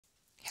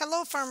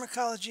Hello,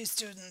 pharmacology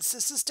students.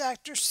 This is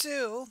Dr.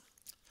 Sue,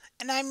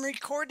 and I'm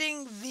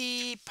recording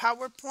the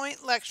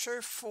PowerPoint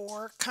lecture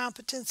for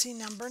competency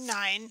number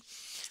 9,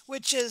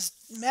 which is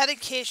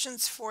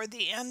medications for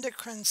the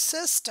endocrine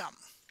system.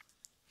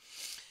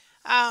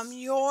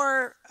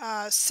 Your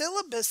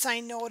syllabus, I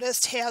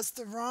noticed, has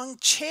the wrong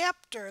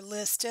chapter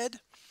listed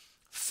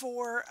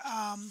for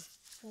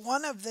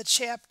one of the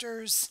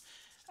chapters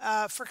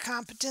for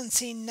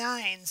competency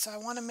 9. So I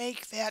want to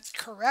make that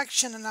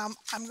correction, and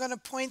I'm going to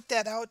point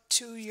that out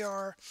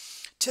to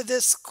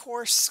this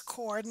course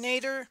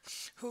coordinator,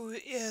 who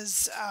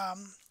is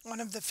one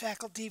of the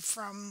faculty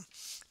from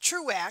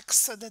Truax,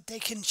 so that they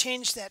can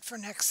change that for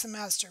next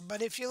semester.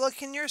 But if you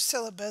look in your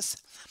syllabus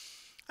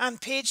on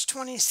page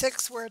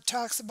 26, where it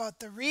talks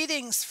about the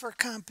readings for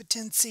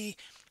competency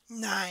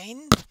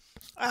 9,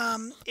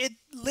 it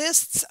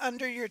lists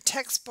under your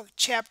textbook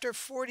chapter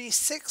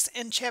 46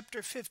 and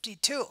chapter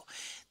 52.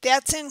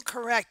 That's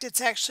incorrect. It's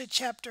actually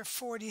chapter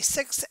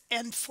 46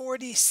 and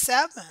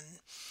 47.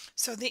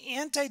 So the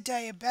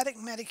anti-diabetic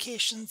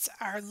medications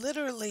are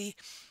literally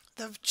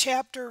the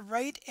chapter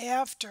right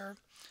after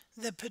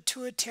the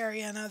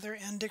pituitary and other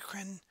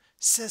endocrine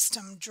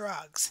system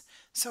drugs.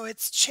 So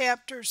it's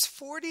chapters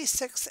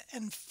 46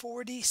 and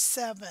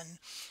 47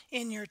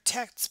 in your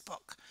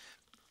textbook.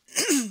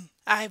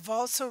 I've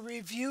also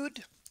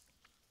reviewed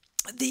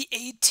the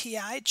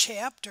ATI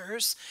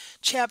chapters,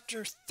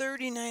 chapter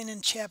 39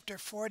 and chapter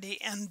 40,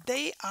 and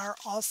they are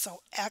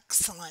also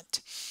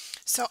excellent.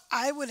 So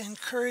I would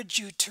encourage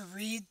you to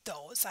read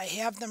those. I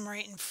have them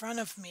right in front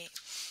of me.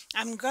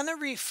 I'm going to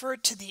refer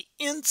to the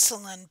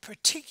insulin,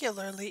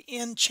 particularly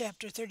in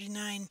chapter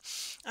 39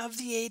 of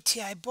the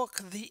ATI book,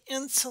 the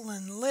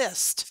insulin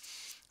list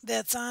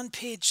that's on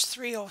page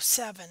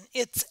 307.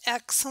 It's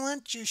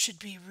excellent. You should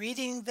be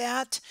reading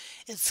that.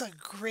 It's a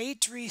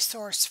great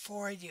resource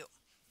for you.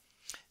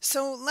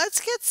 So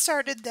let's get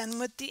started then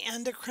with the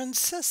endocrine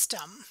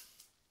system.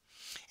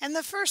 And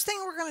the first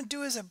thing we're going to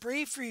do is a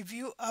brief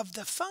review of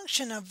the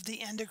function of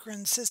the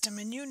endocrine system.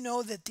 And you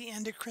know that the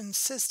endocrine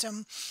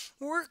system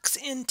works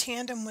in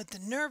tandem with the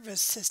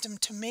nervous system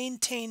to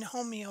maintain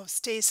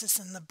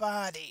homeostasis in the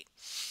body.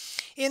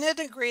 It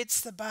integrates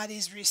the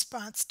body's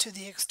response to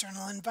the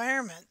external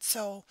environment.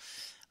 So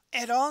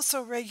it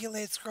also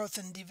regulates growth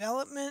and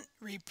development,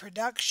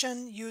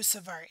 reproduction, use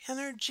of our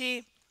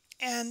energy,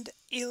 and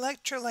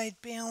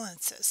electrolyte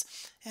balances.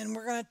 And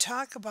we're going to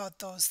talk about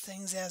those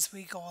things as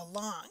we go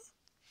along.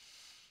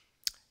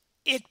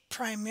 It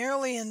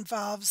primarily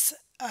involves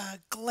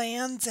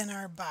glands in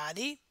our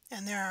body,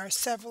 and there are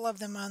several of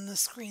them on the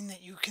screen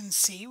that you can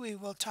see. We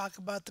will talk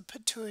about the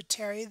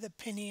pituitary, the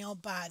pineal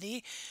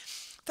body,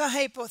 the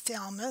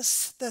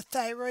hypothalamus, the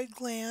thyroid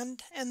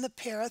gland, and the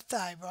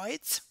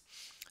parathyroids,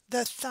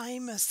 the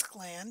thymus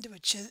gland,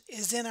 which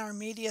is in our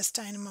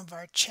mediastinum of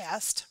our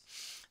chest,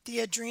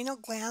 the adrenal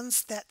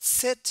glands that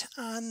sit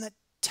on the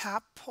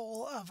top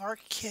pole of our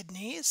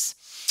kidneys,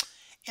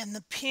 and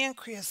the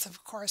pancreas,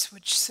 of course,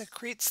 which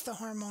secretes the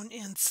hormone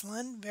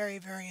insulin, very,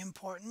 very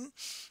important.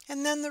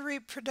 And then the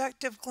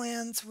reproductive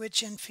glands,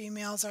 which in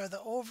females are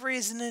the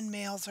ovaries and in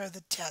males are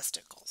the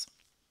testicles.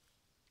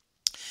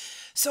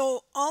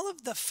 So all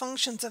of the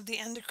functions of the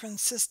endocrine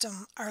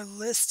system are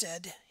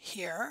listed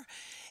here,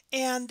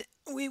 and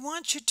we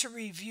want you to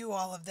review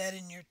all of that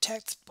in your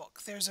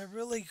textbook. There's a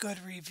really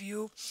good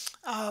review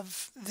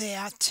of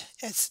that,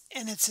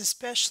 and it's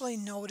especially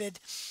noted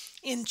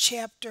in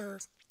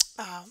chapter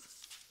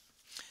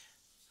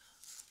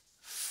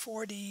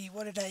 40,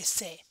 what did I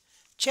say?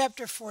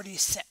 Chapter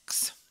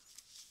 46.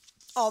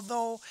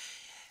 Although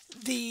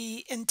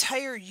the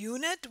entire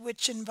unit,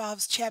 which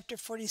involves chapter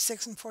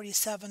 46 and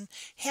 47,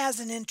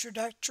 has an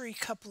introductory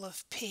couple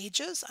of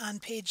pages on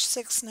page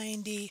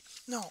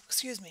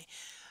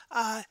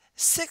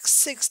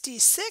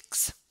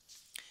 666,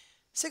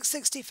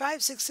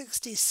 665,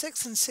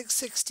 666, and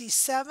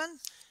 667,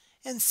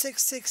 and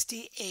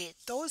 668.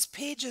 Those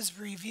pages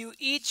review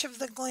each of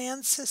the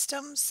gland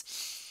systems,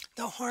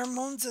 the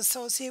hormones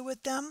associated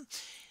with them.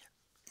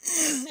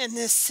 And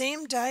this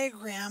same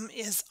diagram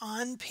is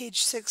on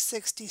page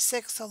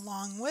 666,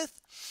 along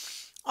with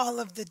all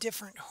of the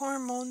different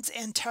hormones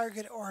and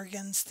target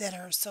organs that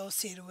are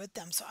associated with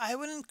them. So I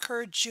would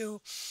encourage you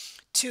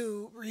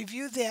to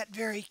review that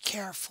very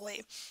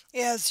carefully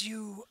as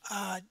you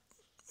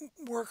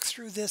work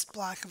through this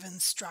block of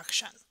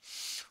instruction.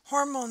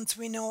 Hormones,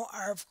 we know,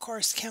 are of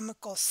course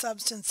chemical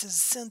substances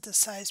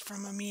synthesized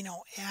from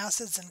amino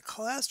acids and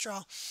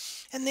cholesterol,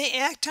 and they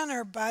act on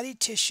our body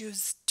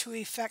tissues to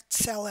affect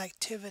cell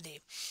activity.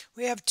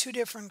 We have two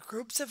different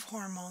groups of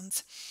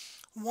hormones.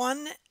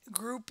 One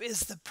group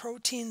is the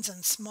proteins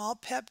and small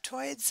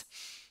peptides,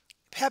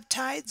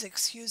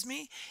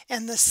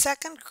 and the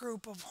second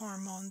group of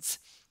hormones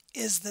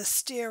is the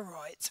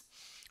steroids.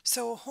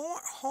 So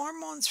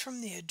hormones from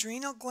the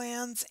adrenal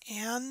glands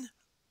and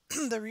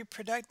the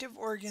reproductive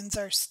organs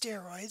are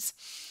steroids,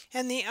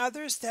 and the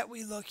others that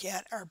we look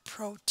at are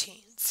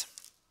proteins.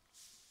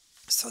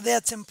 So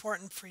that's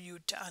important for you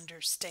to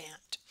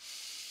understand.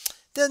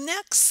 The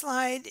next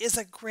slide is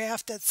a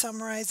graph that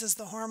summarizes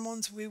the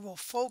hormones we will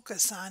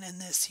focus on in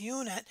this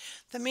unit.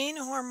 The main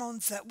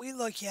hormones that we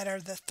look at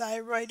are the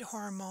thyroid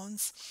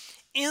hormones,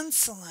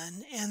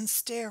 insulin, and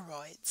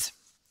steroids.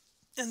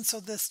 And so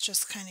this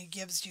just kind of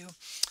gives you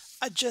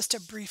just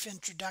a brief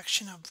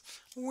introduction of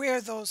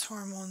where those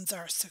hormones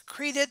are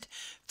secreted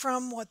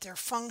from, what their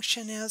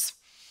function is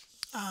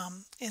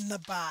in the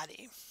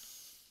body.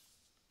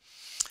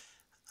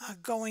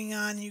 Going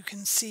on, you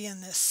can see in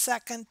this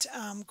second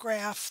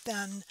graph,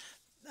 then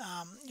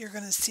you're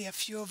going to see a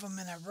few of them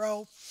in a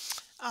row.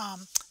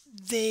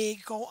 They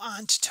go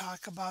on to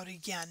talk about,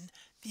 again,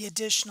 the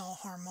additional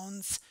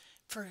hormones,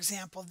 for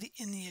example,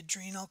 in the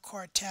adrenal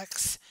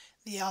cortex,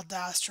 the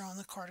aldosterone,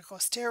 the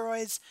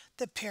corticosteroids,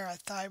 the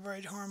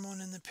parathyroid hormone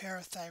in the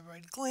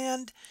parathyroid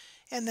gland,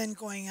 and then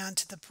going on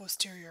to the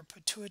posterior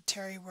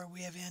pituitary where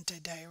we have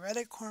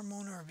antidiuretic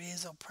hormone or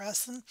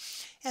vasopressin,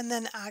 and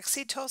then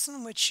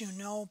oxytocin, which you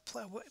know,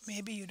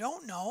 maybe you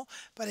don't know,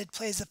 but it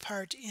plays a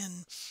part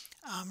in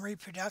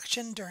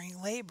reproduction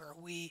during labor.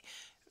 We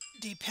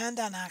depend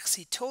on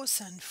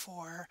oxytocin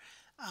for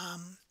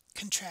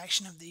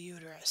contraction of the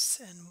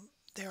uterus, and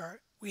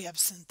we have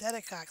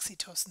synthetic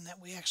oxytocin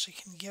that we actually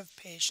can give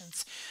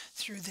patients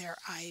through their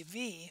IV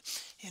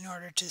in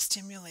order to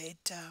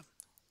stimulate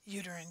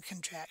uterine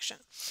contraction.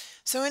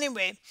 So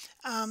anyway,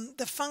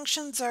 the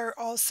functions are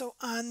also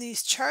on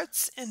these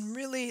charts and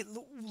really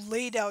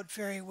laid out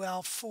very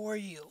well for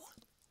you.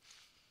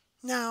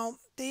 Now,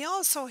 they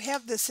also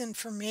have this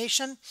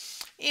information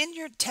in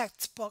your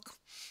textbook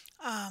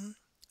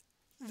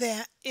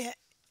that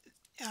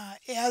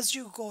as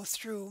you go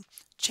through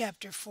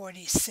chapter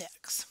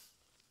 46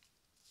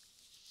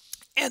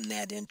 and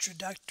that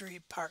introductory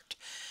part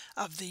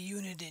of the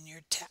unit in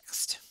your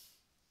text.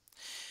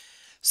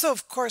 So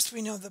of course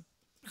we know the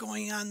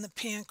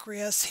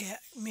pancreas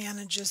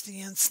manages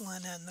the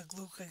insulin and the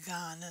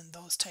glucagon and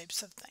those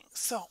types of things.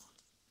 So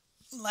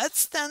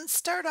let's then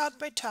start out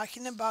by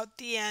talking about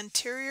the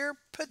anterior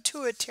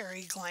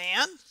pituitary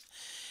gland.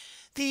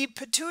 The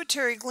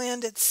pituitary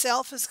gland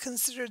itself is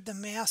considered the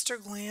master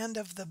gland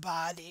of the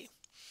body,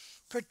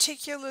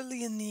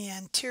 particularly in the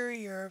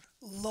anterior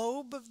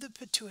lobe of the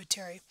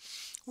pituitary.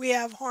 We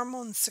have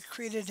hormones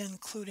secreted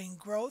including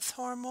growth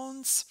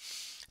hormones,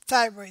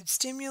 thyroid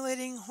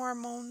stimulating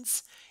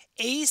hormones,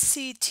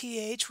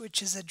 ACTH,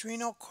 which is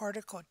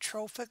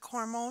adrenocorticotropic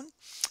hormone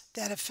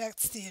that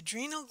affects the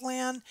adrenal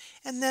gland,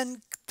 and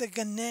then the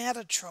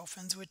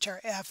gonadotrophins, which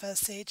are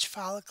FSH,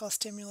 follicle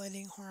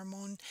stimulating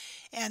hormone,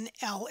 and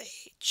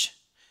LH,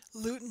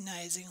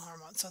 luteinizing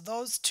hormone. So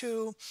those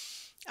two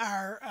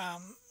are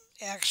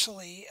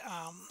actually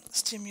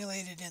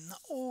stimulated in the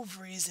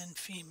ovaries in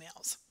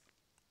females.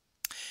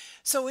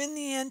 So in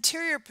the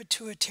anterior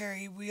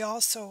pituitary, we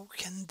also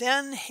can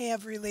then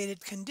have related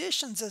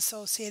conditions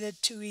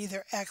associated to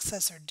either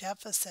excess or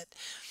deficit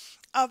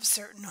of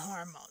certain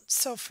hormones.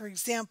 So for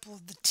example,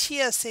 the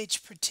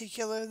TSH,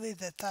 particularly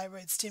the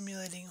thyroid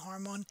stimulating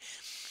hormone,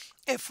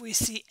 if we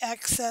see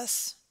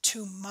excess,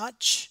 too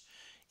much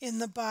in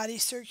the body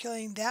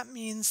circulating, that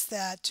means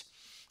that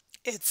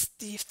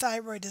the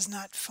thyroid is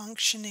not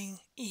functioning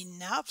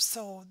enough,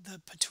 so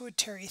the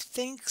pituitary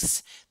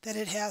thinks that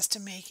it has to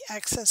make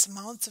excess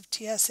amounts of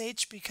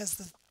TSH because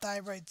the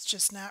thyroid's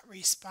just not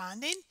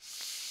responding.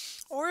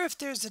 Or if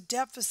there's a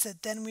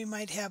deficit, then we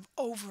might have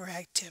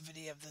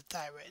overactivity of the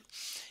thyroid.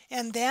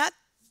 And that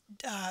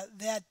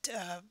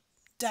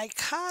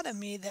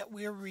dichotomy that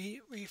we're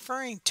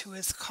referring to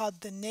is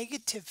called the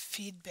negative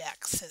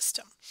feedback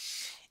system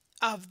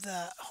of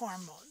the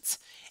hormones.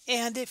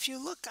 And if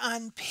you look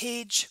on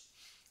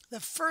the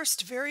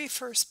very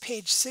first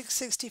page,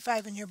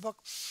 665 in your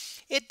book,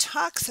 it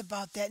talks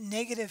about that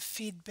negative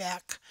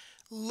feedback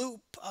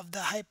loop of the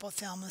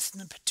hypothalamus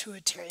and the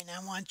pituitary. And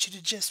I want you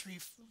to just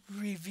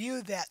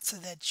review that so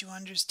that you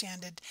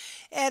understand it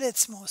at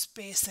its most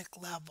basic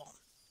level.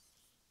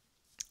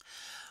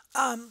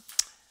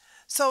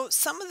 So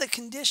some of the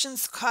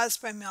conditions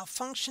caused by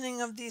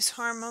malfunctioning of these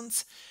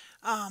hormones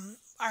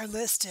are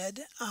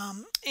listed,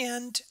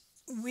 and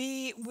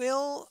we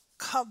will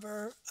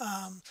cover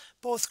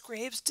both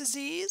Graves'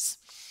 disease,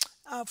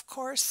 of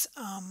course,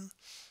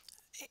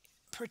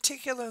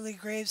 particularly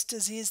Graves'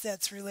 disease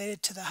that's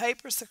related to the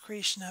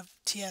hypersecretion of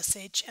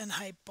TSH and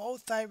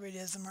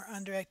hypothyroidism or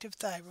underactive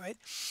thyroid.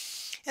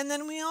 And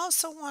then we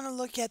also want to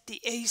look at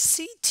the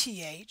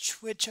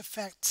ACTH, which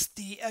affects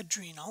the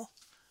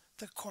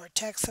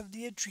cortex of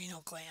the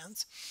adrenal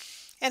glands,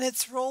 and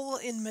its role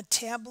in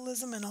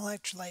metabolism and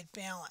electrolyte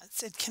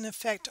balance. It can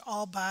affect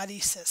all body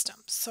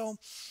systems. So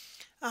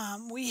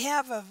we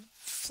have a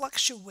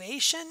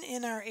fluctuation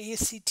in our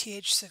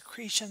ACTH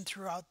secretion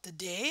throughout the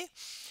day.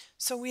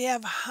 So we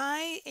have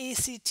high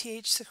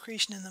ACTH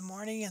secretion in the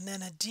morning and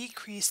then a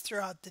decrease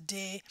throughout the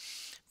day.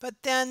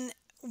 But then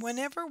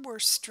whenever we're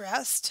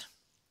stressed,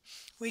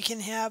 we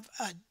can have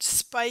a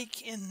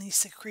spike in the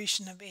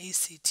secretion of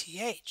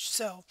ACTH.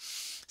 So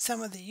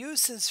some of the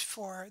uses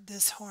for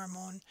this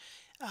hormone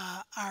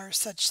are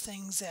such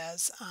things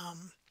as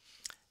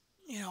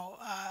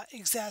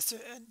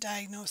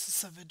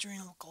diagnosis of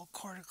adrenal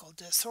cortical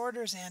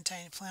disorders,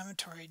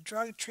 anti-inflammatory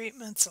drug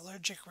treatments,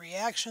 allergic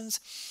reactions,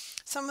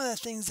 some of the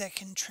things that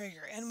can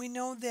trigger. And we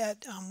know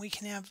that we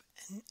can have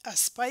a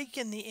spike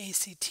in the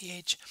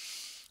ACTH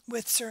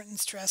with certain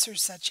stressors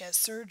such as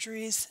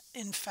surgeries,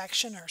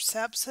 infection or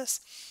sepsis,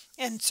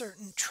 and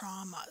certain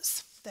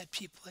traumas that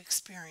people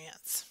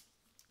experience.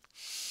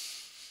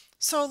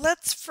 So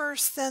let's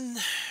first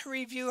then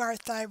review our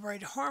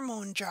thyroid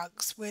hormone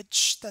drugs,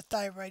 which the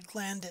thyroid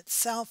gland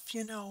itself,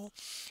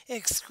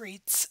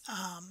 excretes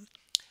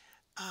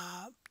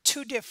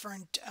two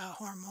different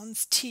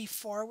hormones,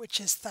 T4, which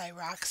is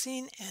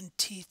thyroxine, and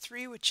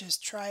T3, which is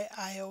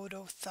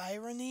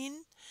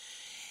triiodothyronine.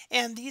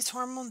 And these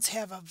hormones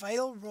have a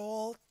vital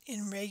role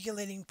in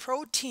regulating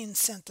protein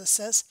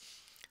synthesis,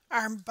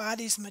 our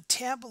body's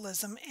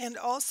metabolism, and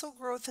also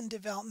growth and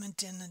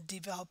development in a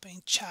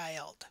developing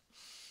child.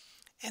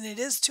 And it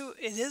is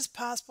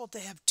possible to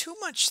have too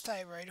much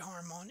thyroid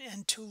hormone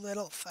and too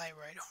little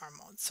thyroid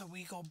hormone. So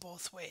we go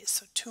both ways.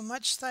 So too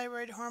much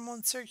thyroid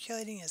hormone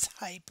circulating is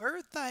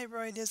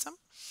hyperthyroidism,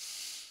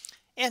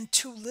 and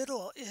too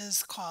little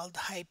is called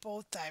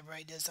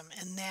hypothyroidism.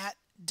 And that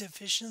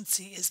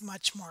deficiency is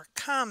much more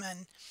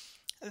common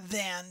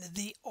than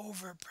the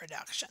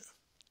overproduction.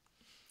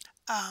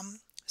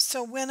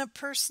 So when a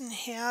person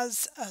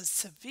has a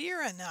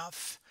severe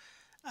enough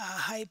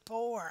hypo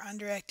or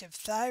underactive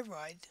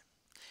thyroid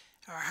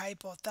or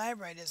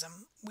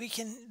hypothyroidism,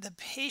 the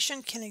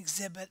patient can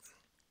exhibit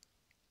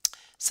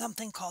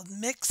something called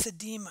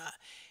myxedema,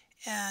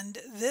 and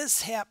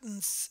this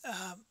happens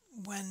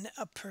when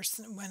a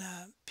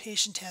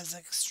patient has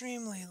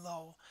extremely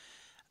low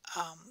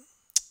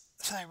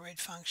thyroid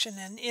function,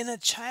 and in a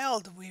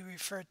child we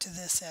refer to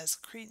this as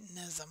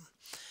cretinism,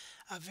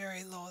 a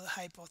very low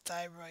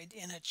hypothyroid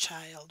in a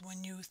child.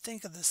 When you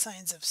think of the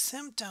signs and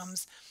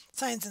symptoms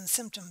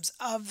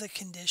of the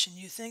condition,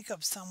 you think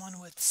of someone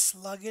with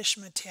sluggish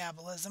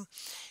metabolism.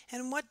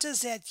 And what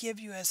does that give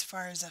you as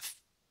far as a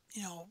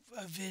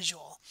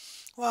visual?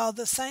 Well,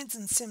 the signs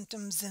and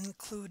symptoms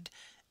include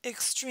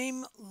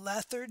extreme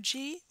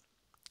lethargy.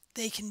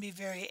 They can be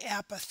very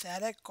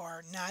apathetic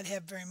or not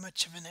have very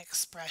much of an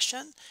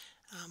expression.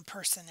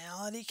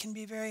 Personality can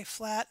be very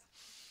flat.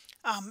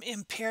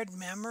 Impaired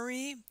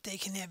memory, they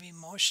can have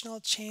emotional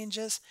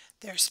changes,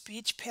 their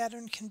speech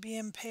pattern can be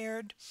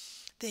impaired,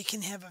 they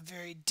can have a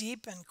very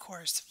deep and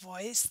coarse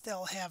voice,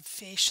 they'll have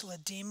facial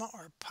edema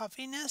or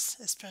puffiness,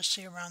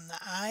 especially around the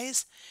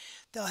eyes,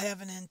 they'll have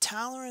an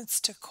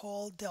intolerance to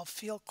cold, they'll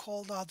feel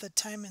cold all the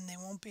time and they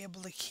won't be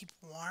able to keep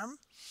warm.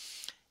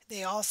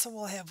 They also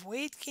will have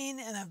weight gain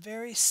and a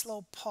very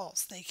slow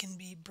pulse. They can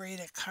be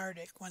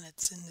bradycardic when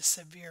it's in the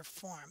severe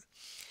form.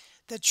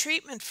 The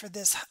treatment for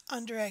this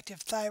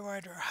underactive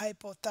thyroid or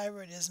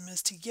hypothyroidism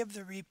is to give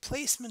the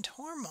replacement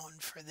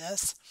hormone for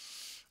this.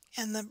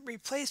 And the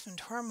replacement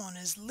hormone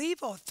is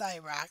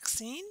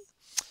levothyroxine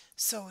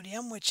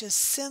sodium, which is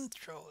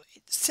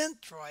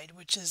Synthroid,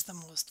 which is the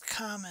most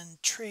common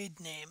trade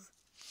name.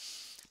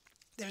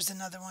 There's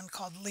another one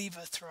called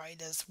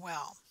Levothyroid as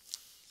well.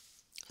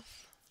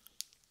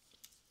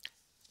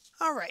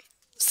 All right,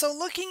 so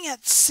looking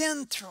at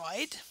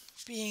Synthroid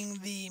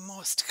being the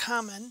most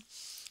common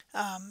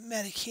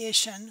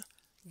medication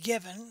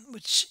given,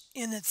 which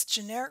in its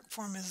generic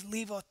form is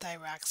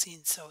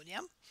levothyroxine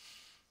sodium.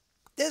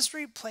 This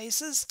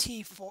replaces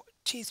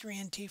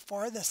T3 and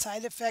T4. The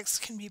side effects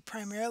can be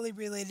primarily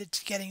related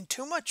to getting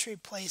too much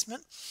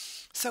replacement,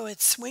 so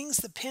it swings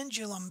the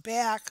pendulum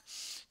back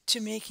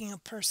to making a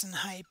person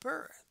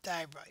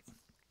hyperthyroid.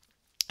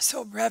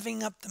 So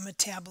revving up the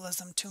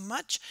metabolism too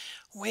much.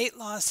 Weight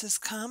loss is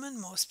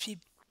common. Most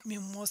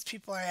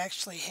people are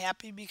actually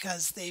happy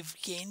because they've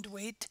gained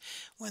weight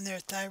when their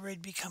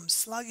thyroid becomes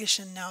sluggish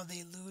and now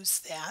they lose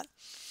that.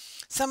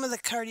 Some of the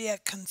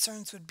cardiac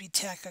concerns would be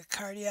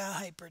tachycardia,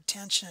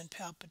 hypertension, and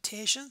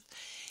palpitation.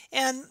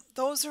 And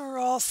those are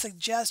all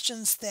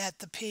suggestions that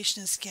the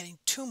patient is getting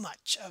too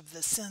much of the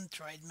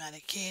Synthroid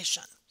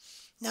medication.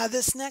 Now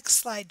this next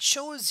slide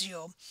shows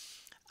you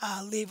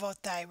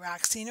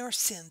levothyroxine or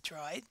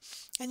Synthroid.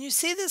 And you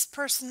see this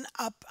person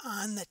up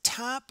on the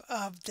top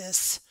of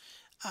this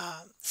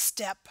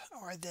step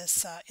or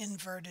this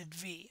inverted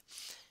V.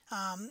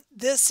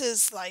 This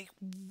is like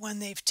when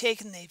they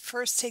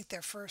first take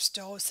their first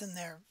dose and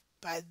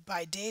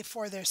by day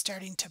 4 they're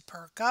starting to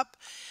perk up.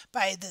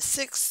 By the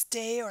 6th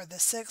day or the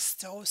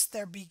 6th dose,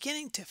 they're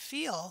beginning to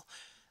feel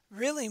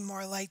really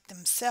more like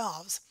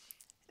themselves.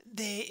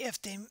 If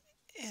they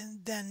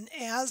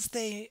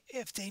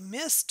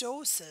miss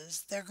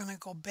doses, they're going to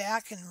go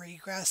back and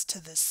regress to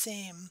the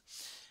same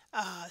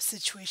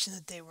situation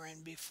that they were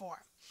in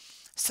before.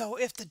 So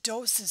if the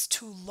dose is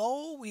too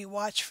low, we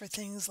watch for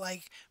things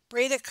like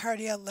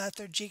bradycardia,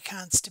 lethargy,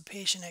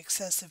 constipation,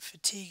 excessive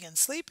fatigue, and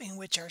sleeping,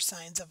 which are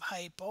signs of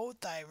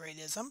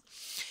hypothyroidism.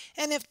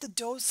 And if the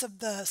dose of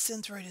the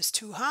Synthroid is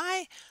too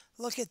high,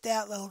 look at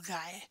that little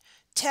guy.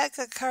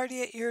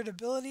 Tachycardia,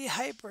 irritability,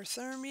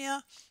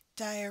 hyperthermia,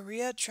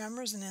 diarrhea,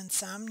 tremors, and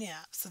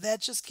insomnia. So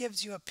that just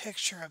gives you a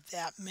picture of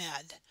that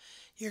med.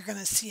 You're going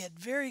to see it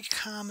very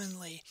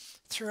commonly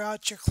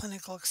throughout your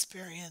clinical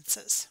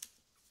experiences.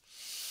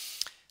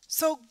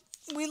 So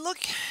we look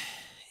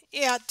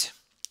at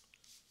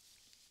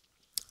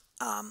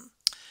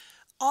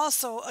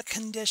also a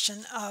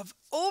condition of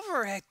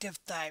overactive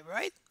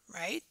thyroid,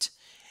 right?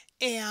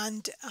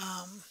 And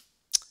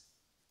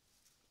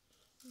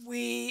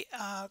we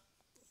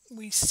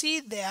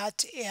see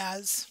that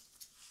as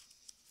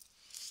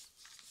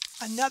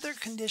another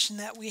condition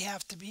that we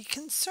have to be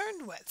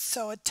concerned with.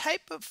 So a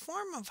type of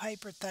form of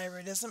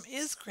hyperthyroidism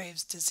is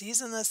Graves' disease,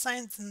 and the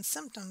signs and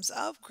symptoms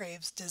of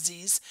Graves'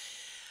 disease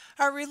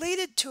are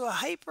related to a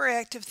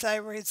hyperactive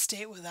thyroid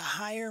state with a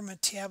higher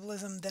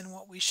metabolism than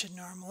what we should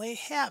normally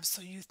have.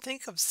 So you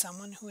think of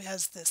someone who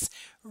has this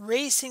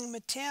racing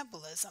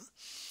metabolism.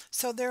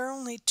 So there are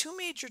only two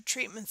major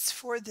treatments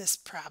for this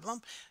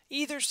problem,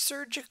 either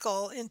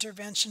surgical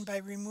intervention by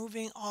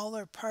removing all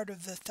or part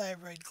of the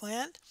thyroid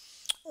gland,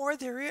 or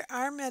there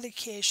are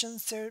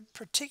medications,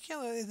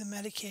 particularly the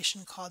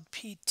medication called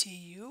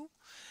PTU,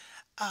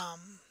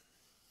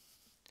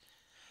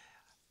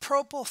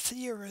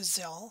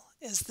 propylthiouracil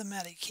is the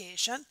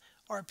medication,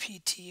 or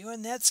PTU,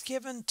 and that's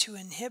given to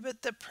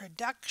inhibit the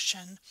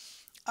production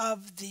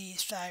of the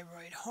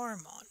thyroid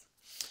hormone.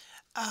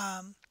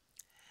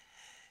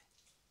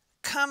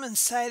 Common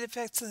side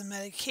effects of the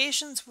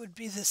medications would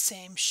be the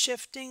same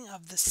shifting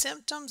of the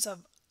symptoms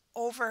of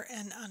over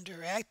and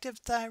underactive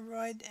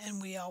thyroid, and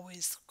we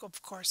always,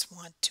 of course,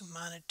 want to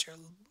monitor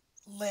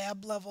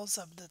lab levels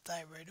of the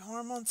thyroid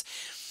hormones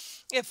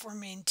if we're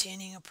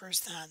maintaining a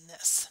person on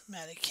this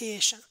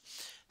medication.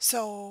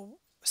 So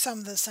some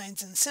of the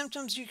signs and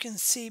symptoms you can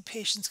see,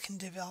 patients can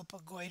develop a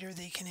goiter.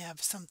 They can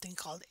have something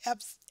called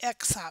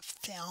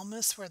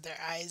exophthalmos, where their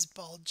eyes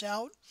bulge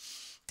out.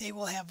 They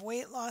will have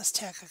weight loss,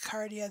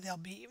 tachycardia. They'll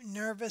be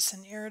nervous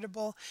and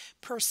irritable,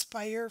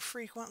 perspire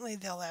frequently.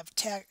 They'll have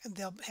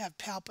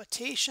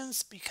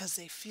palpitations because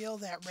they feel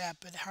that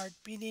rapid heart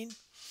beating.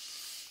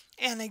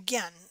 And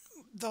again,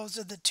 those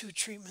are the two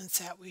treatments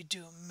that we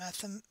do.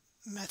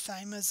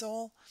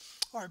 Methimazole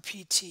or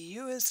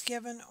PTU is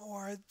given,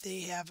 or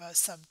they have a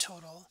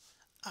subtotal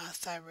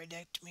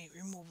thyroidectomy,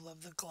 removal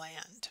of the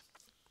gland.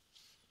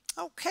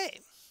 Okay.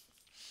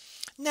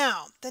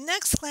 Now, the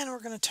next gland we're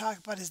going to talk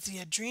about is the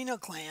adrenal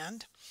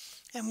gland,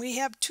 and we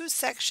have two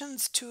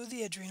sections to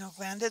the adrenal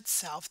gland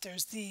itself.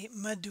 There's the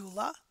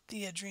medulla,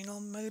 the adrenal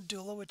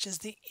medulla, which is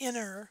the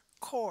inner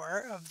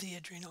core of the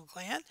adrenal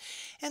gland,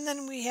 and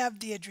then we have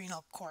the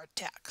adrenal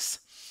cortex.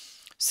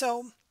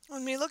 So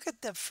when we look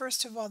at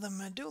first of all, the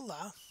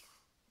medulla,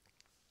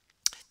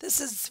 this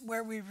is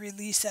where we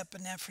release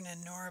epinephrine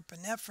and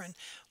norepinephrine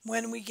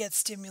when we get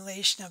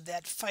stimulation of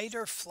that fight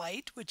or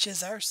flight, which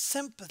is our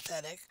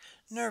sympathetic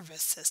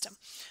nervous system.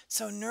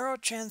 So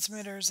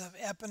neurotransmitters of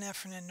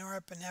epinephrine and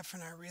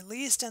norepinephrine are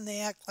released, and they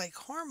act like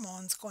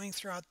hormones going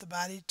throughout the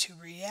body to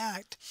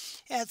react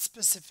at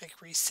specific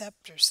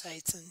receptor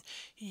sites. And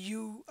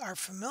you are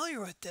familiar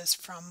with this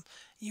from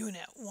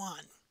Unit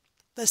 1.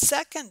 The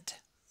second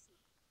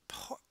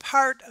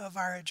part of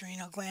our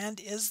adrenal gland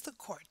is the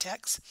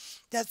cortex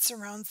that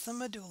surrounds the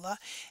medulla,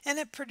 and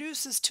it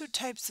produces two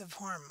types of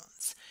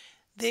hormones.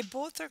 They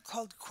both are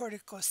called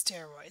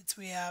corticosteroids.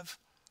 We have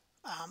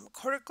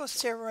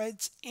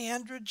corticosteroids,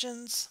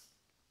 androgens,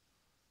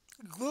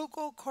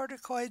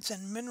 glucocorticoids,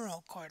 and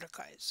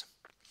mineralocorticoids.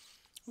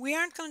 We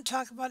aren't going to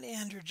talk about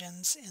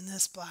androgens in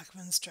this block of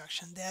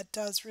instruction. That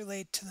does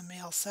relate to the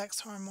male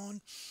sex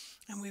hormone,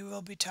 and we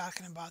will be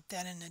talking about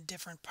that in a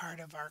different part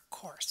of our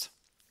course.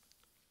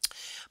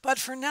 But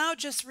for now,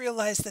 just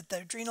realize that the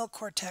adrenal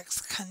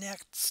cortex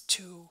connects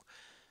to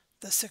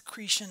the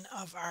secretion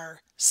of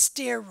our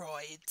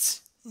steroids,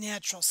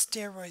 natural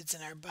steroids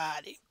in our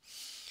body.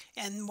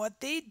 And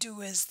what they do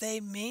is they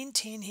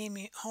maintain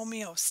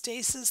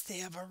homeostasis. They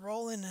have a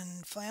role in an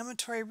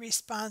inflammatory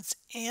response,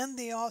 and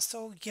they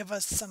also give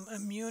us some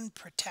immune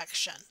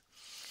protection.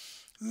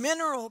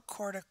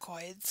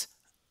 Mineralocorticoids,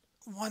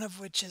 one of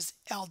which is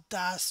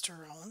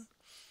aldosterone,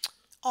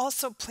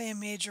 also play a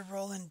major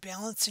role in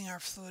balancing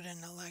our fluid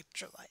and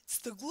electrolytes.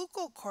 The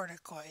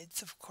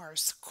glucocorticoids, of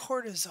course,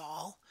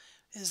 cortisol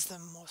is the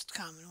most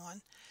common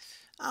one.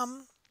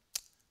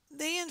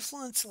 They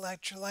influence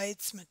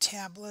electrolytes,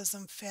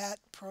 metabolism, fat,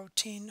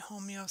 protein,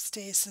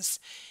 homeostasis,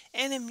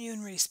 and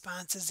immune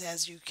responses,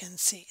 as you can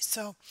see.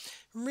 So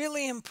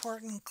really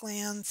important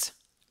glands.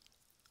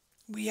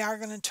 We are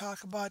going to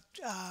talk about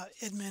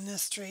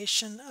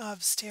administration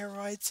of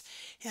steroids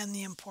and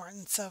the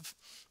importance of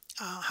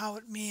how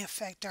it may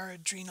affect our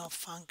adrenal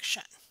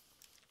function.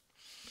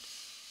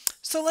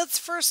 So let's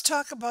first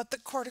talk about the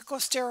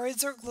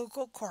corticosteroids or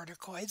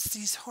glucocorticoids.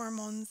 These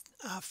hormone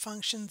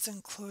functions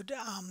include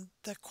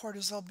the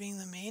cortisol being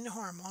the main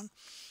hormone.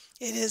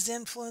 It is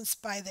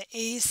influenced by the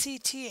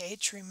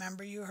ACTH.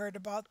 Remember, you heard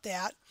about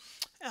that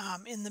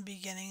in the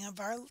beginning of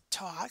our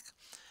talk.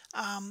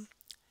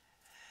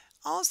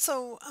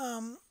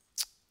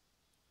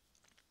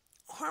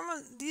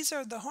 These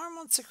are the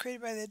hormones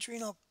secreted by the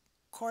adrenal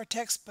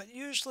cortex, but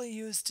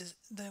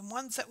the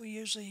ones that we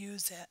usually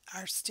use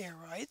are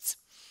steroids.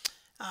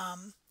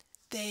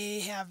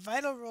 They have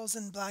vital roles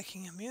in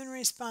blocking immune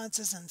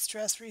responses and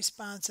stress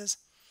responses.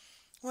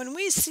 When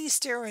we see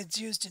steroids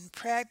used in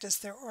practice,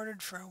 they're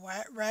ordered for a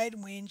wide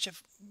range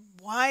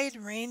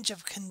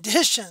of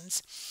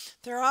conditions.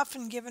 They're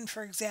often given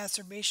for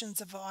exacerbations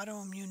of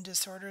autoimmune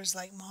disorders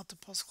like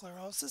multiple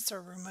sclerosis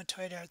or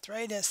rheumatoid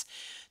arthritis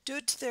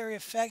due to their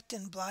effect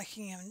in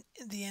blocking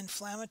the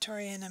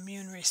inflammatory and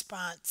immune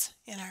response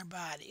in our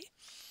body.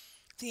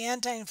 The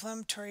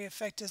anti-inflammatory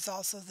effect is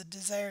also the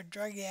desired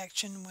drug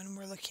action when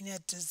we're looking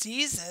at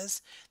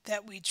diseases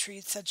that we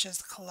treat, such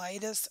as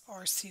colitis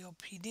or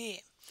COPD.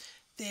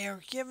 They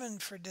are given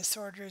for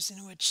disorders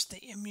in which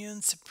the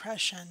immune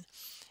suppression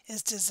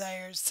is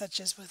desired, such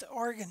as with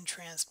organ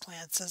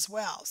transplants as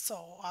well. So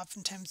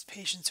oftentimes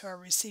patients who are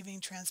receiving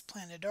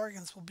transplanted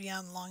organs will be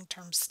on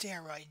long-term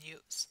steroid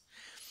use.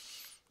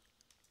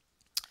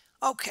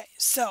 Okay,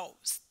 so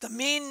the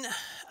main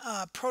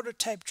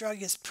prototype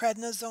drug is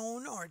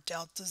prednisone or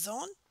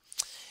deltazone,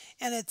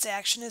 and its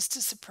action is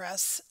to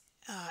suppress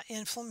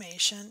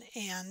inflammation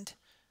and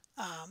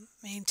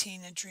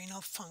maintain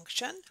adrenal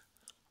function.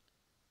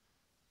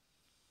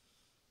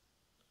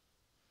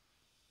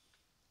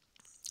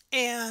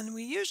 And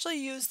we usually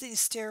use these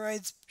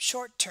steroids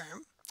short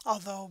term,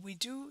 although we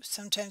do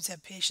sometimes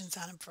have patients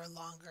on them for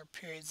longer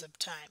periods of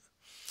time.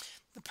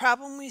 The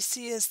problem we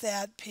see is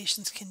that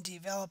patients can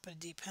develop a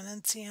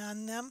dependency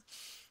on them,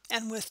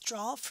 and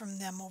withdrawal from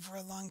them over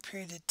a long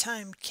period of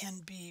time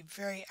can be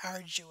very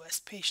arduous.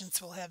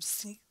 Patients will have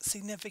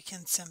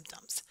significant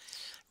symptoms,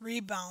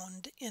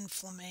 rebound,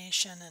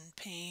 inflammation, and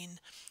pain,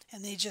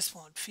 and they just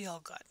won't feel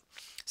good.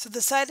 So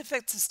the side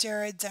effects of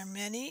steroids are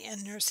many,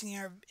 and nursing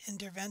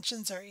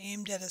interventions are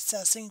aimed at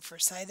assessing for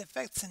side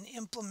effects and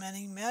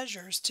implementing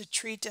measures to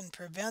treat and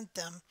prevent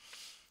them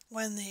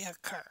when they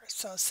occur.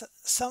 So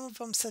some of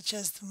them, such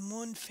as the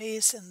moon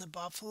face and the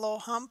buffalo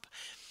hump,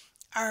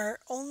 are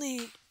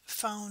only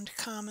found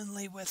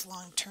commonly with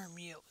long-term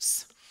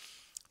use.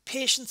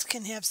 Patients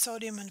can have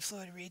sodium and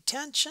fluid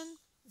retention,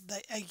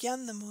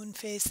 the moon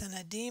face and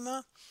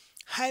edema,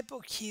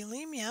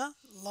 hypokalemia,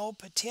 low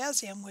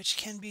potassium, which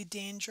can be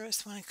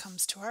dangerous when it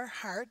comes to our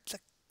heart, the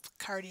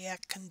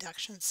cardiac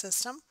conduction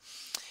system.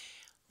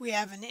 We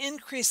have an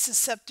increased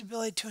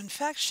susceptibility to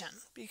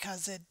infection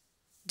because it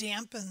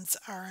dampens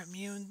our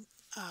immune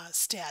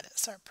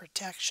status, our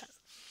protection.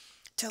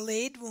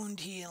 Delayed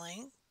wound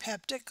healing,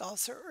 peptic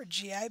ulcer or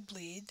GI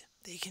bleed,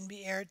 they can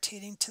be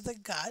irritating to the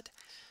gut.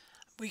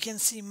 We can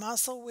see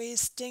muscle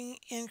wasting,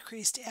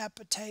 increased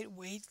appetite,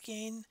 weight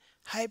gain,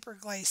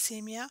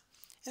 hyperglycemia,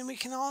 and we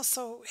can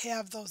also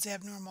have those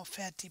abnormal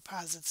fat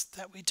deposits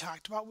that we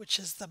talked about, which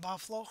is the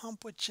buffalo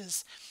hump, which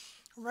is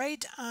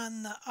right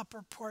on the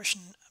upper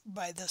portion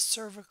by the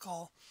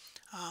cervical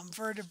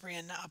vertebrae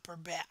in the upper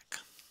back.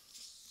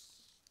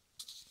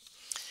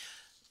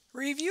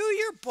 Review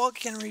your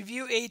book and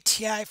review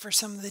ATI for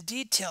some of the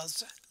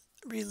details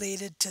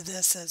related to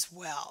this as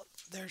well.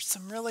 There's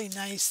some really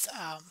nice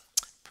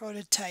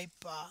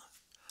prototype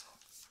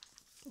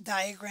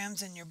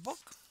diagrams in your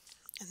book,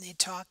 and they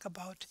talk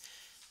about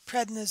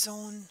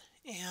prednisone,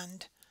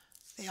 and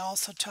they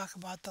also talk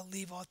about the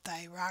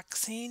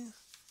levothyroxine.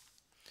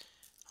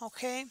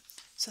 Okay,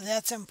 so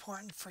that's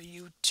important for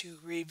you to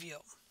review.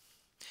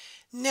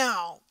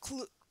 Now,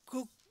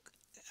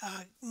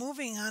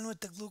 moving on with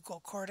the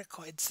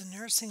glucocorticoids, the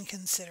nursing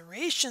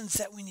considerations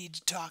that we need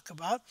to talk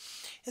about.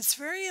 It's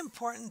very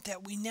important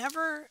that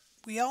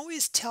we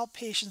always tell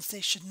patients they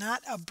should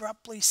not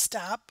abruptly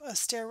stop a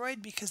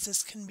steroid because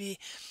it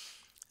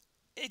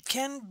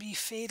can be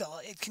fatal.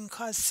 It can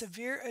cause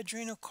severe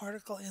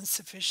adrenocortical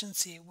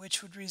insufficiency,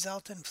 which would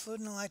result in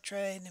fluid and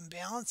electrolyte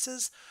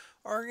imbalances,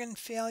 organ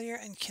failure,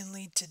 and can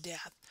lead to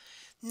death.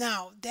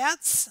 Now,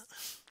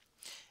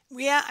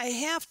 I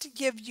have to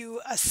give you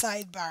a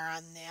sidebar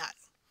on that.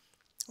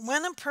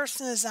 When a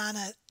person is on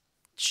a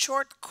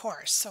short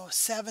course, so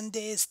 7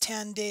 days,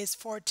 10 days,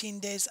 14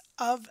 days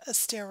of a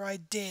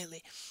steroid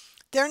daily,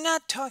 they're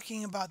not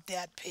talking about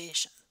that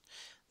patient.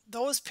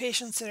 Those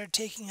patients that are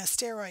taking a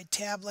steroid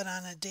tablet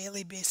on a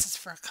daily basis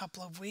for a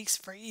couple of weeks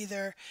for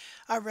either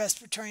a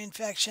respiratory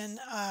infection,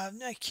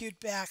 acute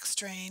back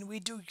strain, we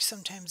do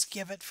sometimes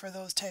give it for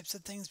those types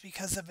of things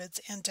because of its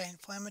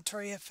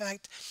anti-inflammatory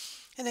effect,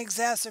 an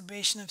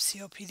exacerbation of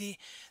COPD,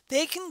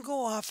 they can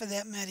go off of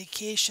that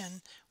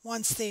medication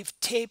once they've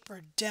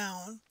tapered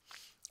down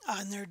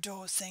on their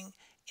dosing,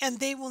 and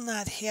they will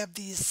not have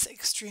these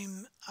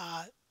extreme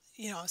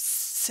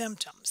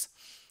symptoms.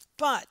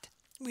 But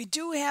we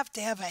do have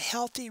to have a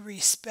healthy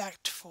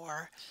respect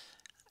for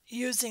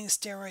using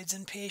steroids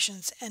in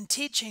patients and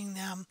teaching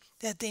them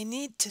that they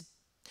need to,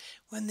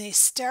 when they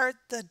start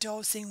the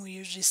dosing, we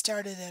usually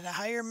start it at a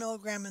higher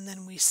milligram and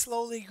then we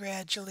slowly,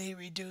 gradually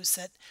reduce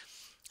it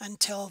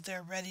until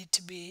they're ready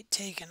to be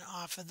taken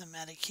off of the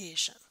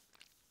medication.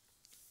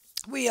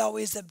 We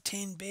always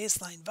obtain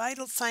baseline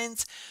vital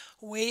signs,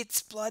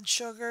 weights, blood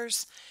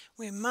sugars.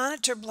 We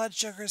monitor blood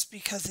sugars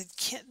because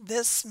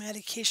this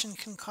medication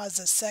can cause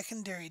a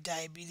secondary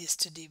diabetes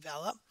to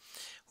develop.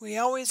 We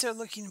always are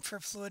looking for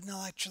fluid and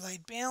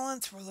electrolyte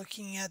balance. We're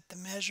looking at the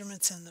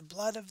measurements in the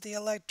blood of the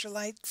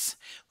electrolytes.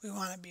 We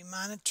want to be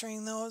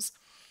monitoring those.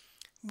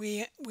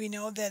 We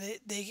know that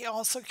they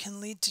also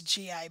can lead to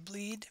GI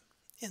bleed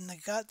in the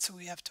gut, so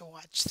we have to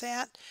watch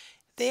that.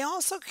 They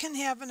also can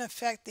have an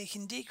effect. They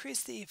can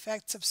decrease the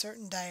effects of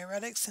certain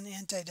diuretics and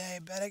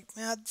anti-diabetic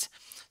meds,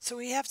 so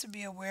we have to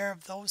be aware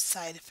of those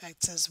side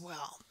effects as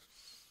well.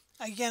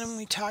 Again,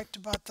 we talked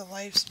about the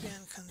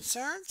lifespan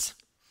concerns,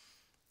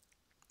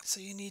 so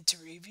you need to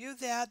review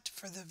that.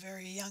 For the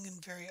very young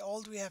and very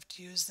old, we have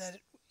to use that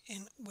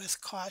with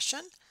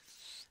caution.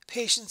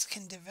 Patients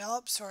can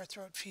develop sore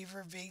throat,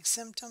 fever, vague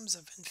symptoms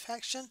of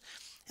infection,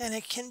 and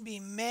it can be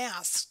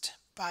masked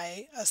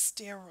by a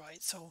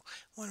steroid. So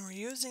when we're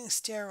using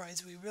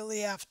steroids, we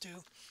really have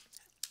to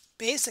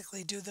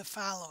basically do the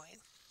following.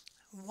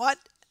 What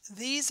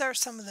These are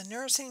some of the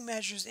nursing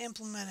measures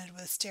implemented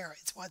with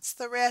steroids. What's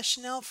the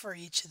rationale for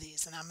each of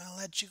these? And I'm going to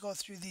let you go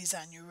through these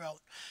on your own.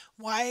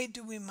 Why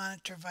do we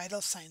monitor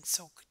vital signs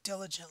so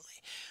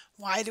diligently?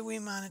 Why do we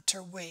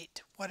monitor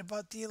weight? What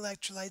about the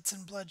electrolytes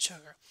and blood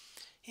sugar?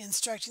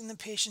 Instructing the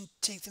patient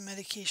to take the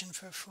medication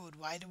for food.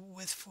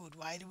 With food?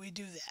 Why do we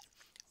do that?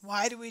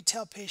 Why do we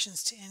tell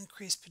patients to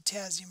increase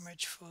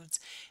potassium-rich foods?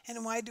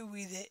 And why do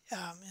we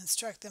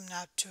instruct them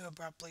not to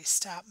abruptly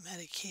stop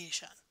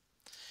medication?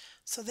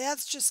 So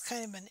that's just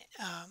kind of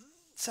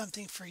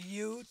something for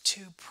you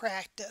to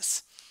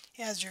practice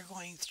as you're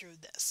going through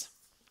this.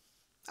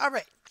 All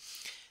right.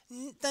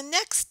 The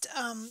next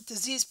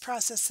disease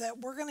process that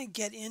we're going to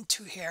get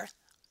into here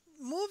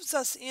moves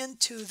us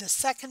into the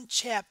second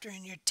chapter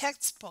in your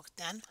textbook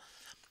then,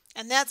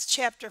 and that's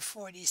chapter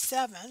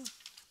 47,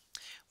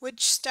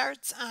 which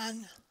starts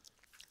on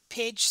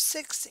page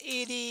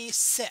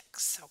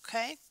 686,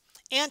 okay?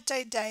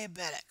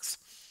 Anti-diabetics.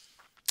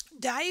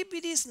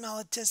 Diabetes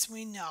mellitus,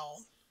 we know,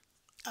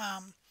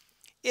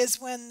 is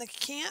when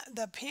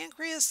the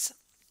pancreas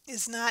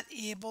is not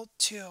able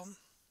to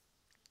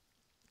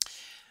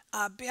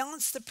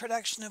balance the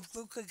production of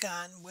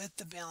glucagon with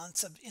the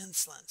balance of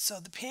insulin. So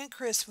the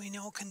pancreas, we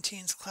know,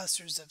 contains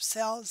clusters of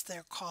cells.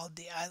 They're called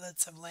the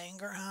islets of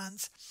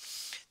Langerhans.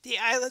 The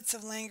islets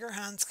of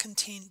Langerhans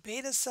contain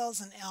beta cells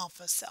and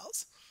alpha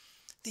cells.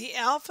 The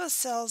alpha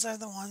cells are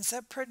the ones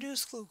that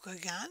produce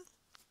glucagon,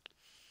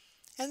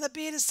 and the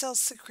beta cells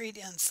secrete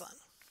insulin.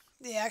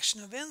 The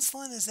action of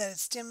insulin is that it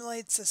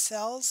stimulates the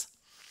cells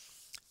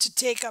to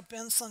take up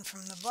insulin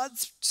from the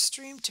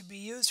bloodstream to be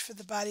used for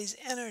the body's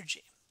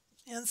energy.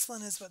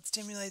 Insulin is what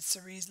stimulates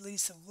the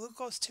release of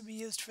glucose to be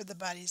used for the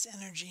body's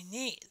energy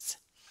needs.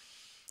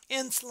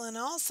 Insulin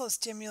also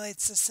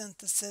stimulates the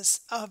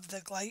synthesis of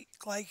the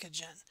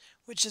glycogen,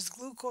 which is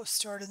glucose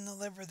stored in the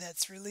liver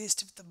that's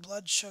released if the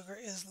blood sugar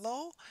is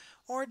low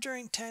or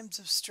during times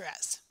of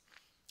stress.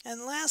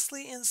 And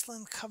lastly,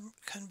 insulin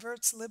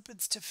converts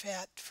lipids to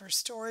fat for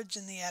storage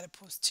in the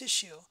adipose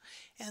tissue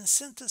and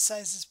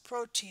synthesizes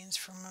proteins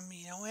from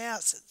amino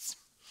acids.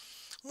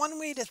 One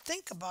way to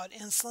think about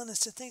insulin is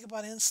to think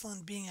about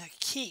insulin being a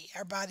key.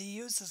 Our body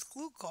uses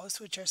glucose,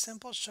 which are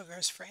simple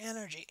sugars, for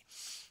energy.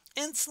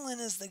 Insulin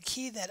is the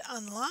key that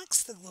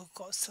unlocks the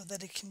glucose so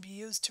that it can be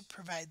used to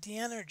provide the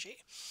energy.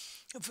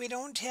 If we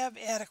don't have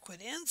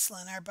adequate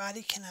insulin, our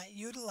body cannot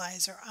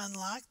utilize or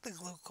unlock the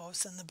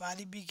glucose, and the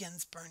body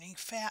begins burning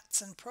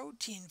fats and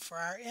protein for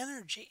our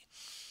energy.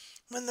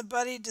 When the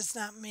body does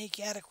not make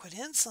adequate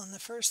insulin, the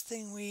first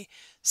thing we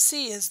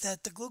see is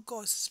that the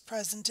glucose is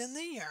present in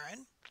the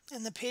urine,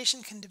 and the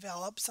patient can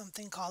develop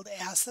something called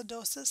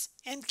acidosis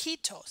and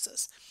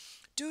ketosis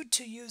due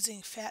to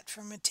using fat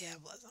for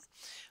metabolism.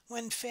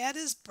 When fat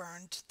is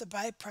burned, the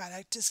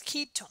byproduct is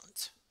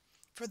ketones.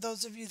 For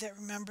those of you that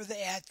remember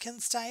the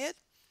Atkins diet,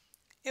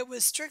 it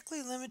was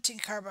strictly limiting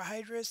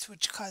carbohydrates,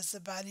 which caused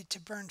the body to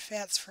burn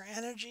fats for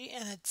energy,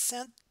 and it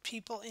sent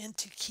people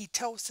into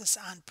ketosis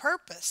on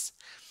purpose.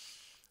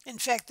 In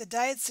fact, the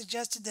diet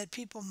suggested that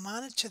people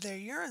monitor their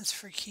urines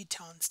for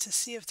ketones to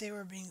see if they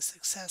were being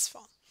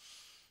successful.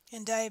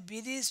 In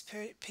diabetes,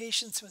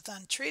 patients with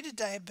untreated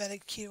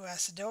diabetic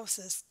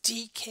ketoacidosis,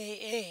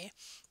 DKA,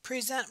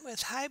 present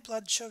with high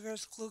blood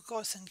sugars,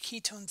 glucose, and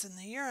ketones in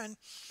the urine,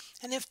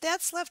 and if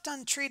that's left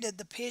untreated,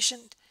 the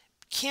patient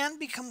can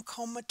become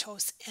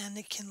comatose and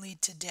it can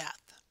lead to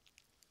death.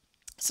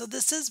 So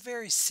this is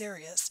very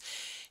serious.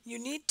 You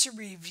need to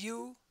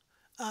review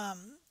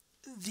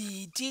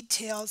the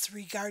details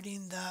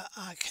regarding the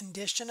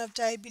condition of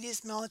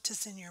diabetes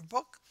mellitus in your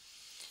book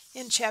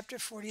in chapter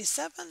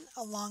 47,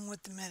 along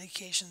with the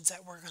medications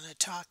that we're going to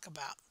talk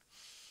about.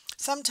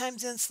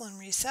 Sometimes insulin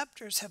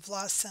receptors have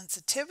lost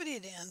sensitivity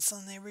to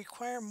insulin. They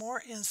require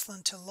more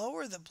insulin to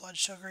lower the blood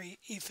sugar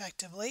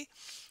effectively,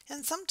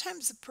 and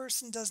sometimes the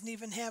person doesn't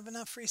even have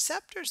enough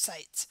receptor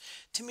sites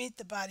to meet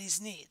the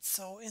body's needs.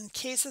 So in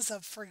cases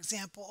of, for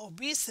example,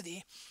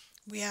 obesity,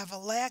 we have a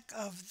lack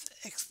of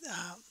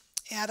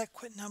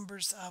adequate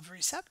numbers of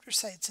receptor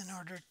sites in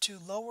order to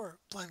lower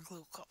blood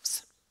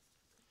glucose.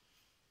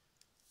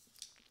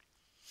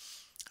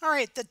 All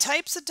right, the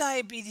types of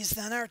diabetes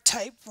then are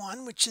type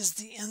 1, which is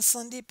the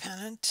insulin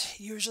dependent,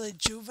 usually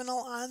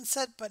juvenile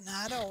onset, but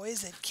not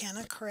always. It can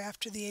occur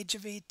after the age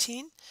of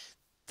 18.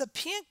 The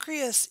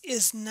pancreas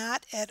is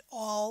not at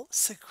all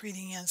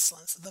secreting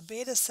insulin, so the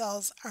beta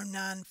cells are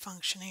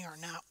non-functioning or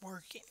not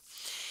working.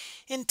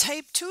 In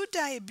type 2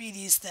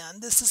 diabetes then,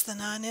 this is the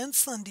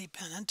non-insulin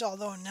dependent,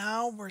 although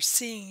now we're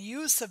seeing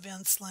use of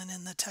insulin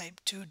in the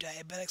type 2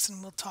 diabetics,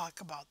 and we'll talk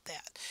about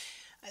that.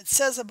 It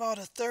says about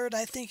a third.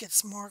 I think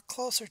it's more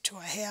closer to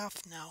a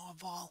half now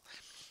of all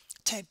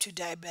type 2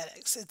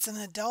 diabetics. It's an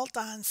adult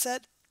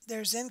onset.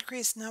 There's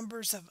increased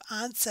numbers of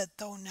onset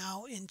though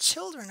now in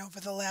children over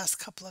the last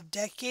couple of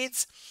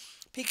decades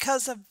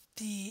because of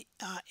the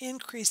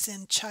increase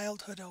in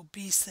childhood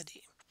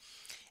obesity.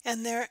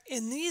 And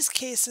in these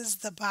cases,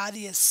 the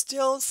body is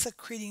still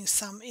secreting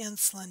some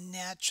insulin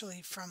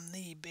naturally from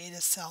the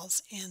beta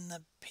cells in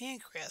the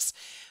pancreas,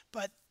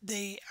 but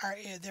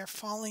they're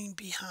falling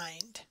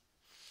behind.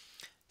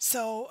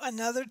 So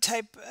another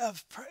type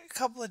of, a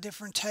couple of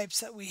different types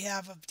that we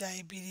have of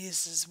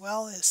diabetes as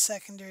well is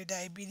secondary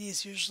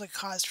diabetes, usually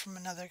caused from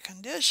another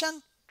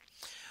condition,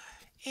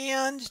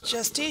 and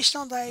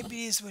gestational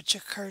diabetes, which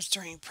occurs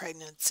during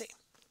pregnancy.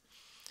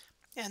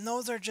 And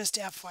those are just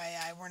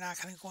FYI. We're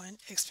not going to go and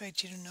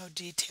expect you to know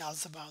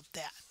details about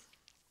that.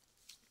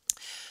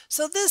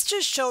 So this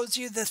just shows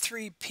you the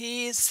 3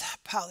 P's,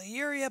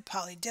 polyuria,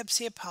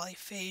 polydipsia,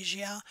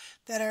 polyphagia,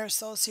 that are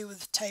associated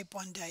with type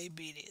 1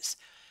 diabetes.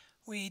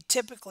 We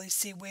typically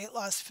see weight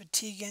loss,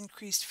 fatigue,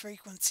 increased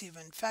frequency of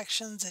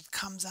infections. It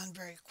comes on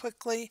very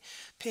quickly.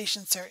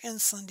 Patients are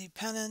insulin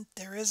dependent.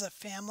 There is a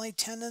family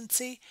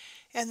tendency,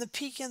 and the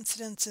peak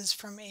incidence is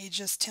from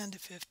ages 10 to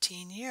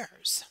 15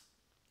 years.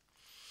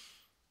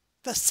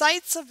 The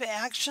sites of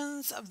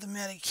actions of the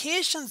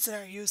medications that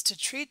are used to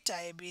treat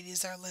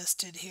diabetes are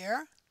listed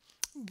here.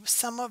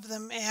 Some of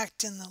them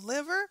act in the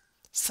liver,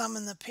 some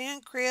in the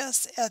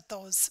pancreas at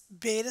those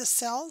beta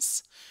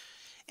cells,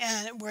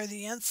 and where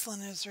the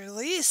insulin is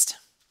released.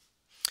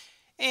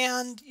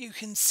 And you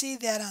can see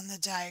that on the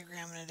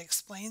diagram, and it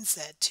explains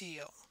that to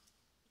you.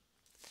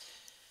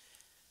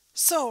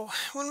 So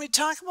when we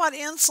talk about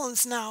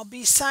insulins now,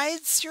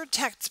 besides your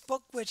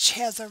textbook, which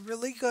has a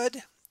really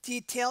good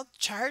detailed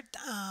chart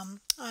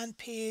on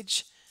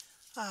page,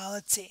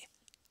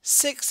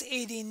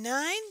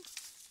 689,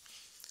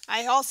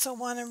 I also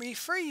want to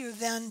refer you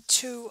then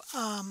to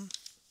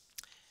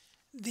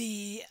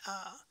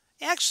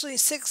actually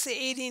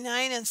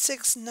 689 and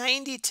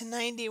 690 to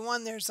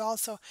 91. There's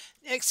also,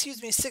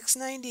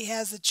 690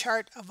 has a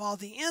chart of all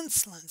the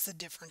insulins, the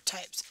different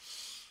types.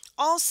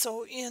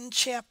 Also in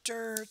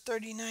chapter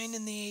 39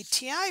 in the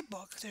ATI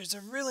book, there's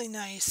a really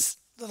nice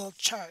little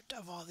chart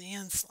of all the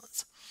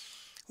insulins.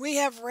 We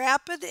have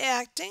rapid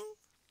acting,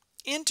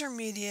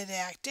 intermediate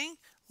acting,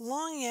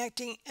 long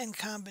acting, and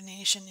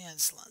combination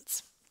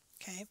insulins.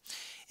 Okay,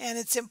 and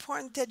it's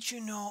important that you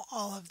know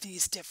all of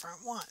these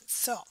different ones.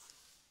 So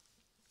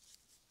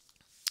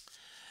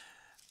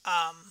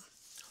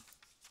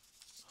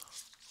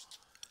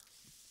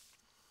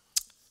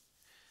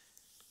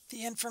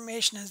the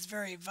information is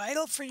very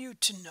vital for you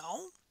to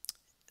know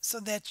so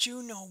that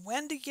you know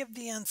when to give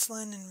the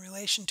insulin in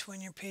relation to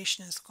when your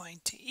patient is going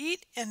to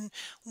eat and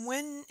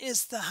when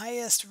is the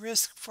highest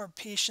risk for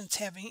patients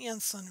having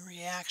insulin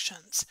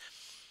reactions.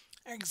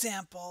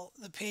 Example,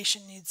 the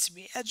patient needs to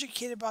be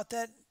educated about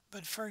that.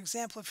 But for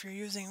example, if you're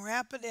using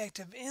rapid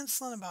active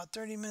insulin about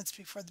 30 minutes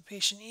before the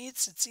patient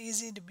eats, it's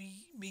easy to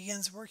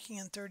begins working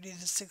in 30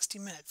 to 60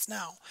 minutes.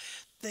 Now,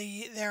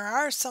 there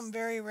are some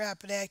very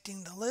rapid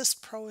acting. The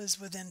List Pro is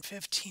within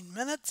 15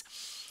 minutes.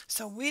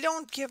 So we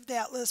don't give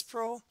that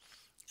Lispro.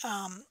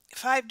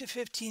 5 to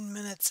 15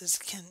 minutes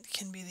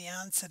can be the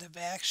onset of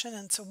action,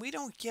 and so we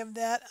don't give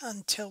that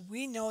until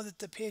we know that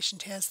the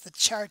patient has the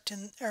chart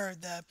or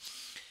the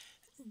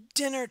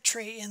dinner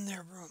tray in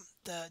their room,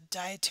 the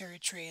dietary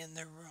tray in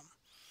their room.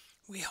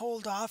 We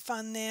hold off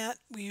on that.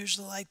 We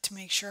usually like to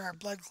make sure our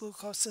blood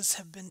glucoses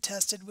have been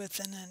tested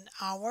within an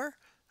hour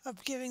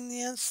of giving the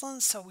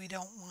insulin, so we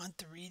don't want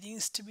the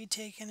readings to be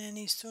taken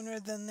any sooner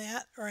than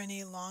that or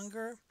any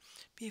longer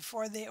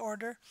before they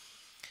order.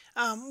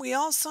 We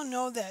also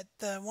know that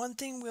the one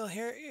thing we'll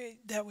hear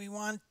that we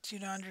want you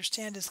to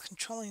understand is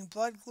controlling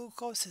blood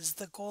glucose is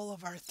the goal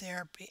of our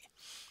therapy.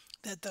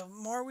 That the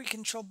more we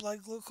control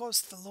blood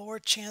glucose, the lower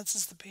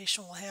chances the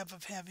patient will have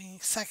of having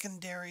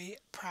secondary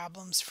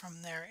problems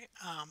from their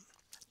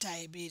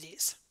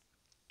diabetes.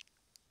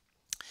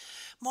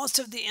 Most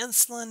of the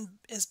insulin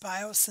is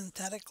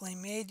biosynthetically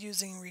made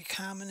using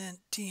recombinant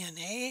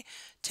DNA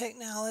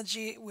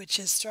technology, which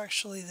is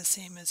structurally the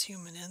same as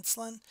human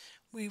insulin.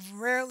 We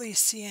rarely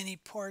see any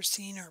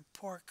porcine or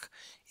pork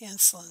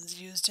insulins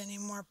used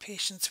anymore.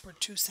 Patients were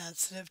too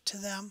sensitive to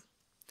them.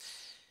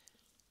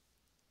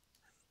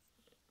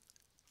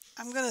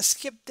 I'm going to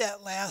skip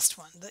that last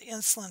one, the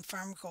insulin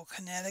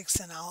pharmacokinetics,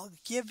 and I'll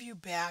give you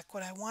back.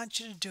 What I want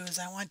you to do is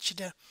I want you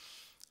to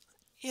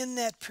in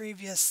that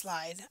previous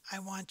slide, I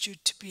want you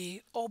to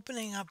be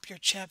opening up your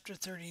Chapter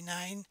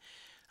 39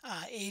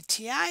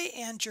 ATI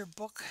and your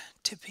book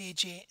to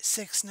page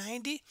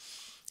 690.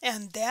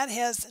 And that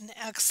has an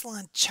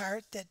excellent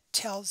chart that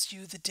tells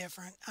you the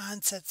different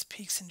onsets,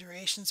 peaks, and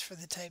durations for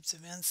the types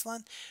of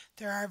insulin.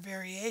 There are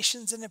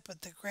variations in it,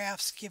 but the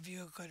graphs give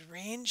you a good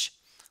range.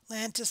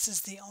 Lantus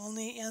is the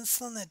only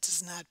insulin that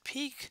does not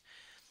peak.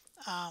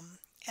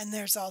 And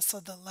there's also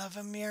the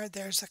Levemir.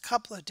 There's a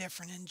couple of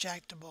different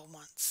injectable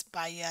ones.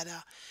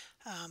 Byetta,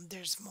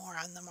 there's more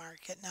on the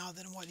market now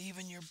than what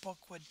even your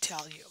book would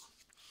tell you.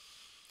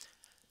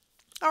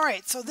 All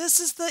right, so this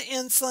is the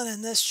insulin,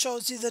 and this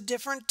shows you the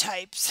different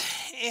types,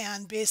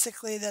 and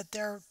basically that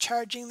they're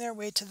charging their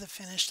way to the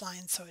finish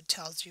line, so it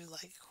tells you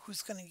like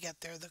who's going to get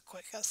there the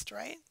quickest,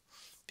 right?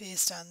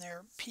 Based on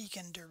their peak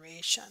and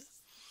duration.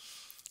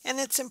 And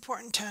it's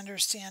important to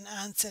understand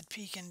onset,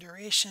 peak, and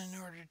duration in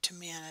order to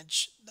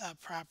manage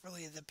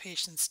properly the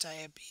patient's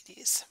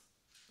diabetes.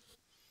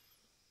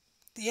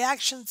 The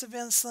actions of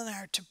insulin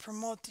are to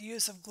promote the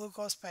use of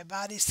glucose by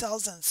body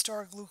cells and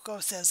store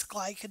glucose as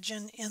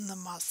glycogen in the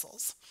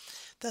muscles.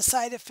 The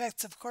side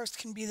effects, of course,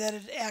 can be that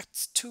it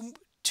acts too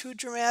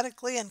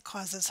dramatically and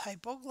causes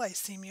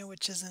hypoglycemia,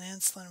 which is an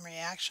insulin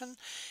reaction,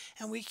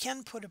 and we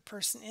can put a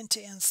person into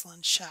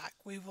insulin shock.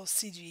 We will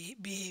see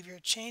behavior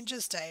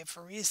changes,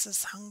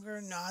 diaphoresis,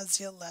 hunger,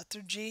 nausea,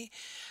 lethargy.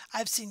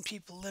 I've seen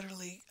people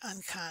literally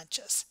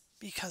unconscious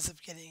because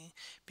of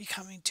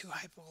becoming too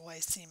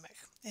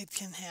hypoglycemic. It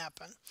can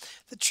happen.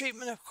 The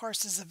treatment, of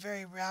course, is a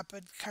very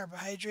rapid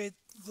carbohydrate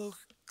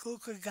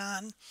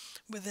glucagon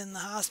within the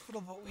hospital,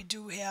 but we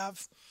do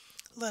have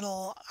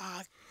little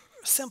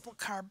simple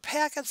carb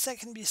packets that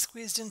can be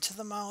squeezed into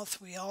the mouth.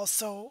 We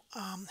also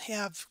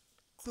have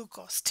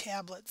glucose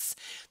tablets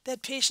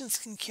that patients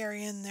can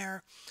carry in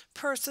their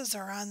purses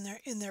or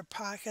in their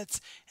pockets,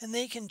 and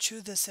they can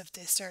chew this if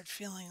they start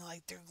feeling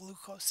like their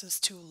glucose is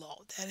too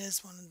low. That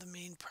is one of the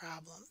main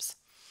problems.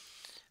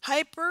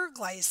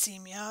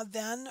 Hyperglycemia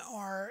then,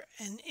 or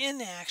an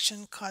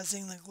inaction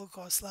causing the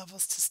glucose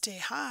levels to stay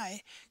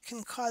high,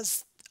 can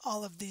cause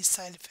all of these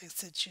side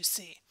effects that you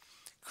see.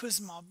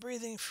 Kussmaul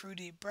breathing,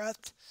 fruity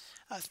breath,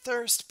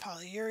 thirst,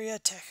 polyuria,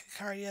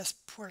 tachycardia,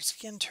 poor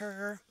skin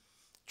turgor,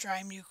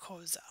 dry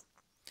mucosa.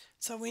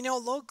 So we know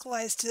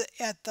localized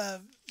at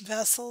the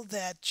vessel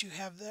that you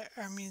have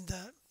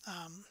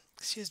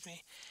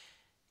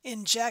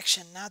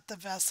injection, not the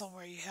vessel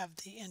where you have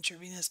the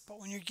intravenous. But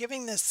when you're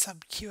giving this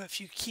sub-Q,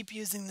 if you keep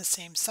using the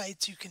same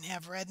sites, you can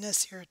have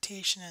redness,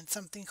 irritation, and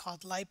something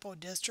called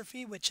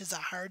lipodystrophy, which is a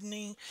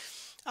hardening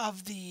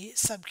of the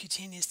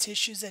subcutaneous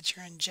tissues that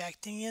you're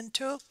injecting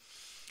into.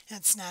 And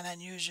it's not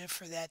unusual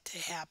for that to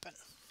happen.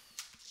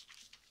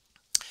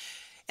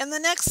 And the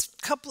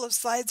next couple of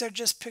slides are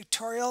just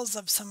pictorials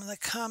of some of the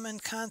common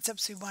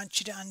concepts we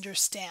want you to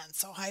understand.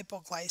 So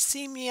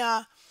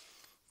hypoglycemia,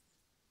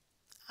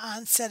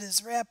 onset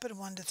is rapid,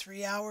 1 to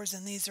 3 hours,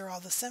 and these are all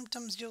the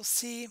symptoms you'll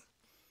see.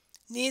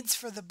 Needs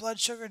for the blood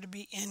sugar to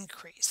be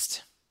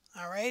increased.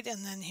 All right,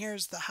 and then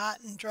here's the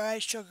hot and dry,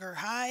 sugar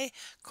high,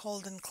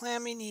 cold and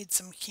clammy, need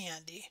some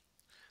candy.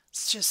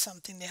 It's just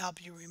something to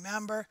help you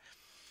remember.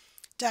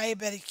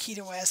 Diabetic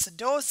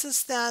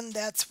ketoacidosis, then,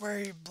 that's where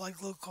your blood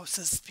glucose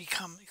has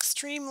become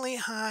extremely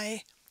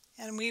high,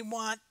 and we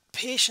want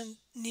patients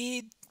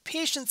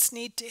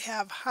need to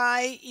have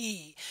high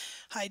E,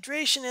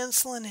 hydration,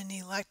 insulin, and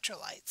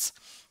electrolytes.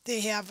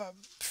 They have a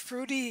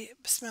fruity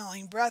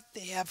smelling breath,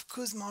 they have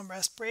Kussmaul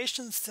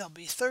respirations, they'll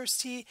be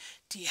thirsty,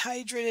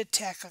 dehydrated,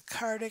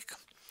 tachycardic.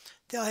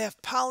 They'll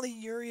have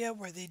polyuria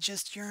where they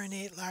just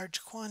urinate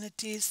large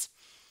quantities.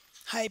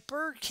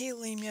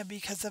 Hyperkalemia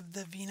because of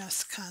the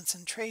venous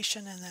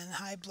concentration, and then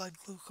high blood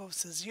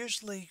glucose is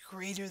usually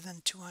greater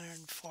than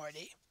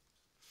 240.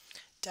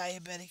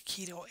 Diabetic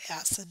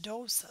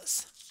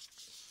ketoacidosis.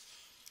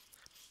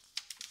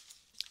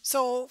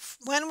 So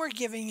when we're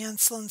giving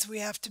insulins, we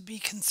have to be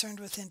concerned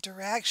with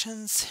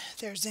interactions.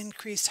 There's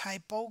increased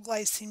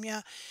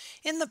hypoglycemia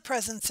in the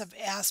presence of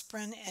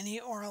aspirin, any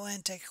oral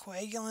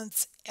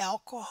anticoagulants,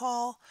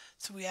 alcohol.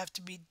 So we have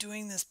to be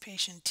doing this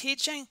patient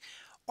teaching.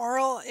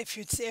 Oral,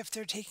 if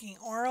they're taking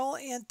oral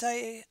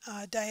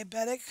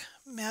anti-diabetic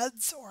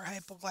meds or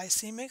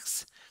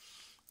hypoglycemics,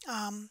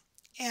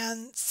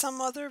 and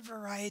some other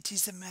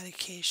varieties of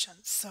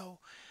medications. So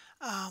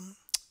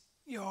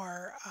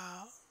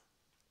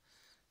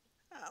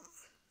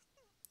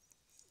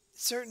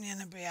certain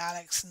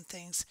antibiotics and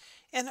things,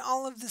 and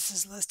all of this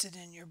is listed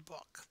in your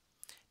book.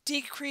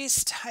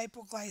 Decreased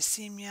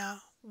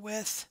hypoglycemia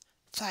with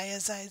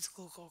thiazides,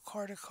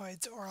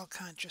 glucocorticoids, oral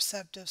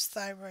contraceptives,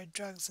 thyroid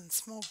drugs, and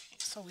smoking.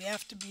 So we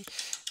have to be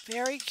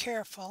very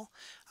careful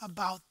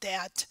about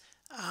that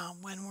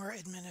when we're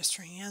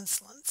administering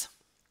insulins.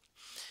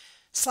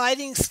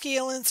 Sliding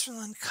scale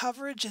insulin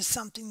coverage is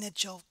something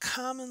that you'll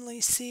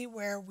commonly see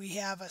where we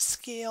have a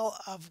scale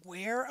of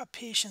where a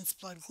patient's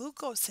blood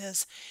glucose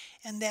is,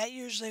 and that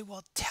usually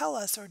will tell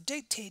us or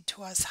dictate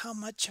to us how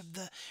much of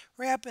the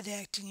rapid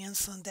acting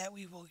insulin that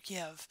we will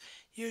give.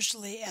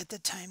 usually at the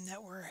time that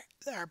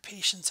our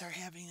patients are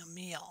having a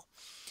meal.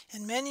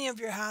 And many of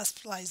your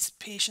hospitalized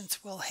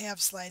patients will have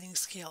sliding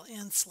scale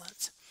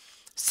insulins.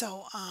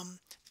 So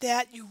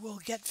that you will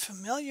get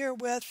familiar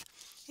with,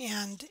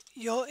 and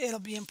it'll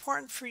be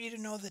important for you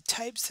to know the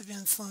types of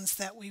insulins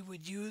that we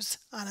would use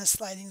on a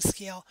sliding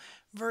scale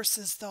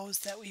versus those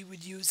that we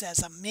would use as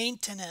a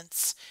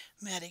maintenance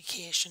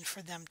medication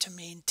for them to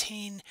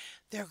maintain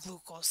their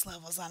glucose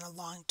levels on a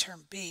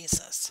long-term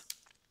basis.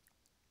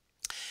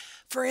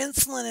 For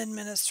insulin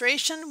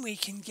administration, we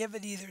can give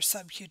it either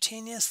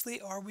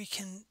subcutaneously or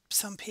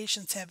some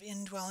patients have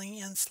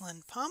indwelling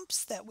insulin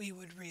pumps that we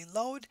would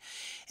reload.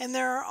 And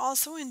there are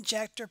also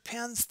injector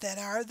pens that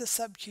are the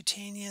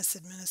subcutaneous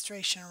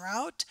administration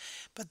route,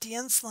 but the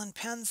insulin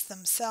pens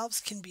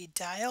themselves can be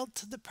dialed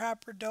to the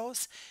proper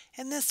dose,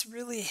 and this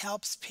really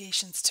helps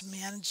patients to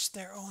manage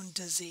their own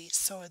disease.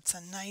 So it's a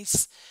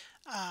nice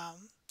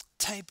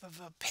type of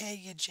a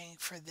packaging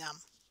for them.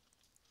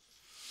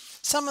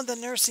 Some of the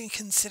nursing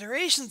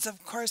considerations,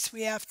 of course,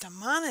 we have to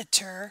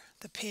monitor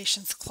the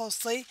patients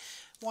closely,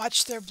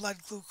 watch their blood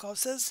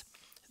glucoses.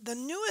 The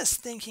newest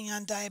thinking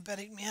on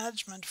diabetic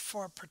management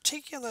for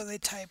particularly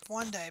type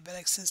 1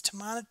 diabetics is to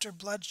monitor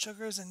blood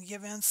sugars and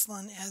give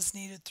insulin as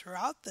needed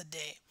throughout the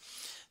day.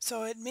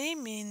 So it may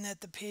mean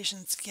that the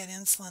patients get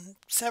insulin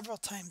several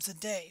times a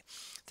day.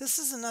 This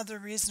is another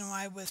reason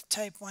why with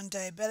type 1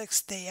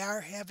 diabetics they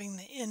are having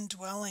the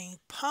indwelling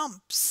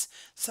pumps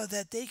so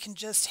that they can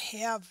just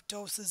have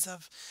doses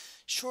of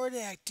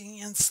short-acting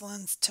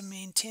insulins to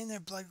maintain their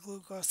blood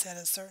glucose at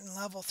a certain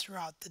level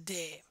throughout the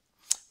day.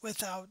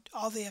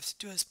 All they have to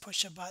do is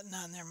push a button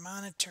on their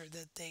monitor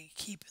that they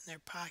keep in their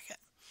pocket.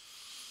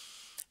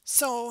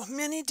 So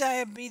many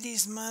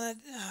diabetics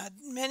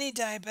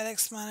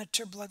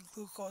monitor blood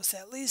glucose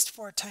at least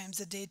 4 times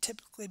a day,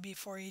 typically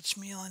before each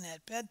meal and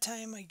at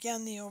bedtime.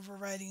 Again, the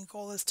overriding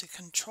goal is to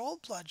control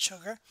blood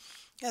sugar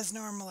as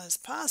normal as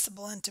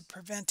possible and to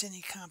prevent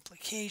any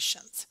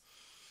complications.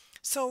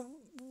 So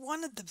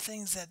one of the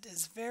things that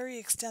is very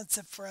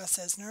extensive for us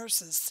as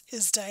nurses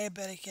is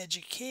diabetic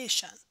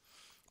education,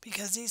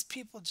 because these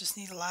people just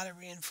need a lot of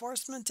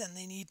reinforcement and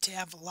they need to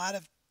have a lot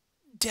of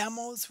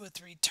demos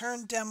with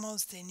return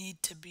demos. They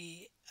need to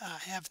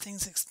have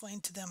things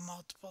explained to them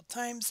multiple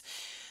times.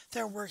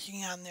 They're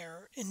working on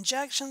their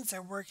injections.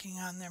 They're working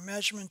on their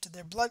measurement of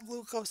their blood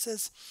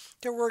glucoses.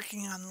 They're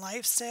working on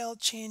lifestyle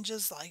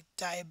changes like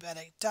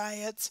diabetic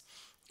diets,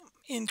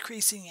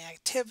 increasing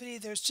activity.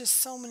 There's just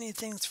so many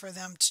things for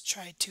them to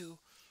try to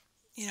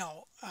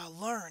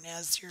learn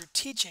as you're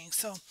teaching.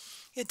 So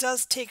it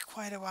does take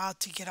quite a while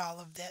to get all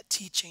of that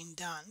teaching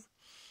done.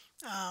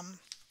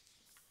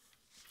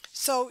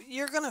 So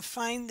you're going to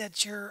find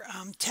that your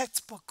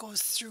textbook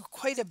goes through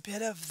quite a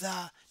bit of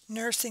the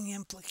nursing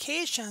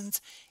implications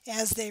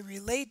as they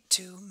relate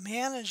to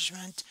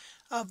management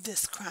of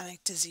this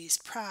chronic disease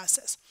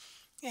process.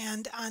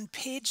 And on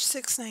page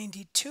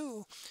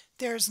 692,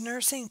 there's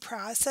nursing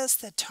process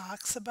that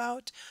talks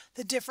about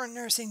the different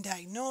nursing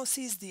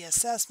diagnoses, the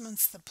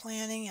assessments, the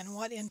planning, and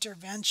what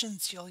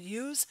interventions you'll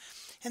use.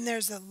 And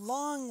there's a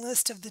long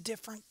list of the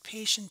different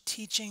patient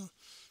teaching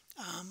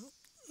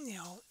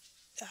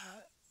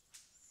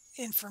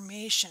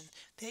information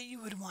that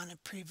you would want to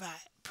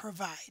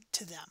provide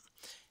to them.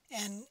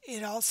 And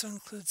it also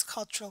includes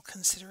cultural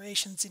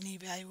considerations and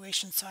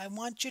evaluation. So I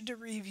want you to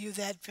review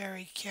that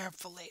very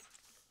carefully.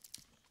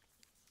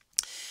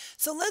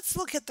 So let's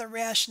look at the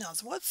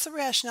rationales. What's the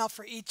rationale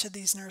for each of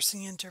these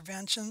nursing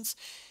interventions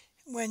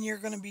when you're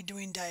going to be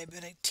doing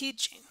diabetic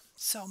teaching?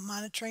 So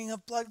monitoring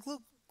of blood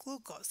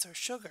glucose or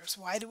sugars.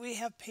 Why do we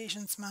have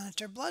patients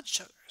monitor blood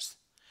sugars?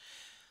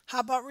 How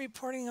about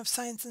reporting of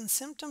signs and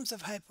symptoms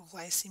of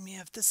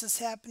hypoglycemia? If this is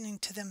happening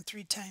to them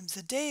 3 times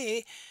a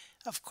day,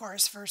 of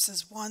course,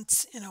 versus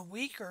once in a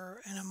week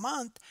or in a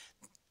month,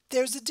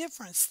 there's a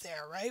difference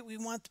there, right? We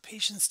want the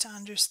patients to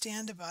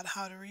understand about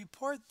how to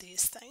report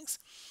these things.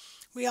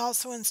 We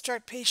also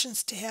instruct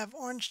patients to have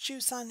orange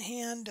juice on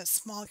hand, a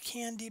small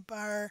candy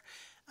bar.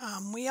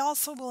 We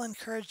also will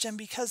encourage them,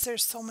 because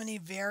there's so many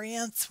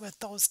variants with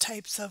those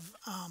types of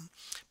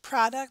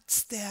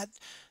products, that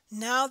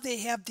now they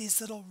have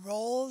these little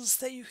rolls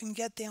that you can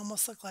get. They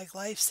almost look like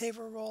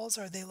Lifesaver rolls,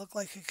 or they look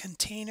like a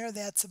container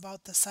that's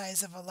about the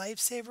size of a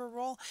Lifesaver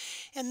roll.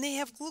 And they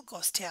have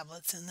glucose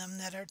tablets in them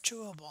that are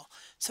chewable.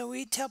 So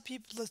we tell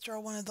people to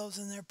throw one of those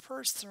in their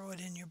purse, throw it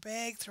in your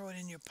bag, throw it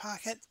in your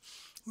pocket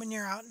when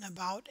you're out and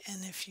about.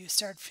 And if you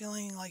start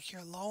feeling like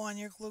you're low on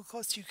your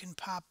glucose, you can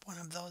pop one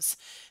of those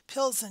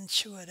pills and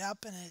chew it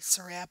up, and it's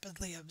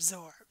rapidly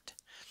absorbed.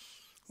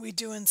 We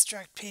do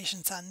instruct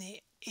patients on the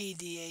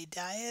ADA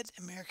diet.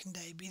 American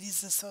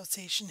Diabetes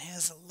Association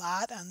has a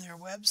lot on their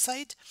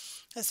website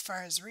as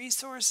far as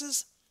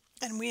resources,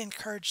 and we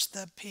encourage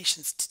the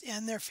patients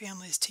and their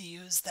families to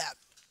use that.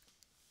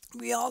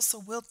 We also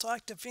will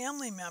talk to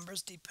family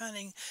members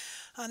depending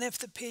on if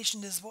the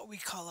patient is what we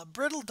call a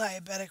brittle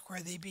diabetic,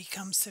 where they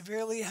become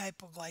severely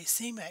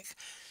hypoglycemic.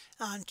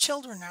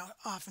 Children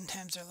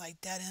oftentimes are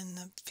like that, and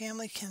the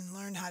family can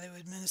learn how to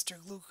administer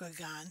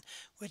glucagon,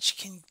 which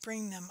can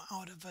bring them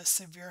out of a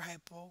severe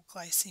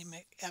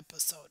hypoglycemic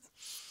episode.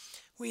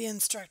 We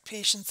instruct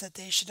patients that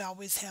they should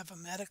always have a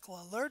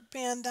medical alert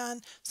band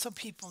on so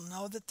people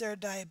know that they're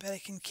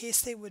diabetic in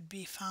case they would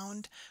be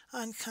found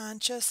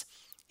unconscious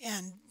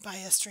and by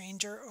a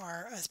stranger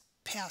or a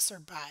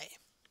passerby.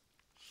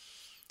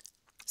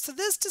 So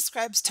this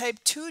describes type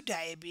 2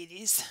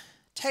 diabetes.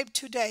 Type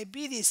 2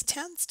 diabetes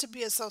tends to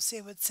be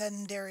associated with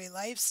sedentary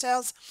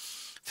lifestyles,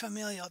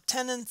 familial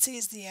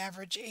tendencies. The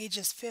average age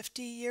is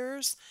 50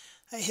 years.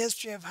 A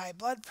history of high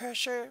blood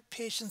pressure.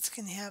 Patients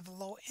can have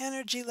low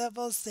energy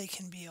levels. They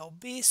can be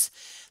obese.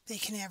 They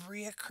can have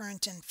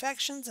recurrent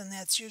infections, and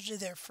that's usually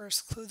their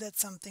first clue that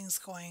something's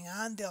going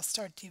on. They'll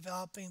start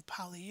developing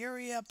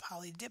polyuria,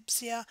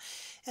 polydipsia,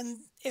 and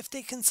if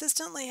they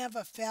consistently have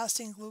a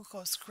fasting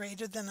glucose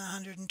greater than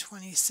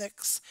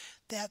 126,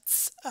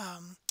 that's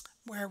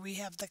where we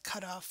have the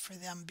cutoff for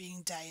them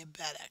being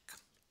diabetic.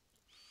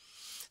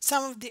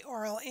 Some of the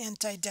oral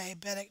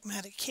anti-diabetic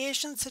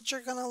medications that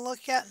you're going to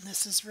look at, and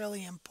this is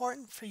really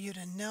important for you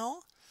to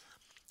know,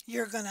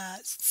 you're going to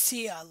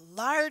see a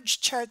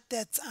large chart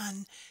that's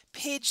on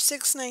page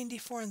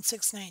 694 and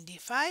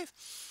 695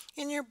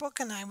 in your book,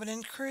 and I would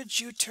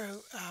encourage you to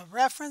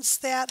reference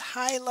that,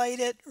 highlight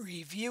it,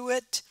 review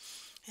it,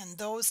 and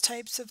those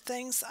types of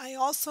things. I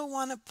also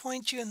want to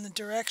point you in the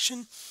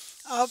direction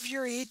of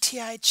your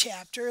ATI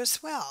chapter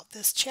as well.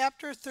 This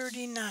chapter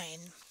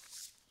 39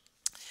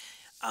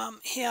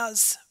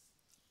 has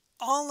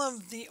all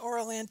of the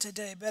oral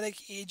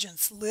antidiabetic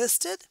agents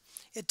listed.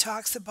 It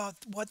talks about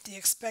what the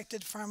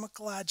expected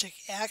pharmacologic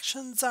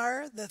actions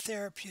are, the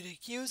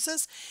therapeutic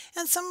uses,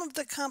 and some of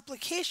the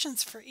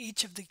complications for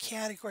each of the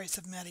categories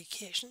of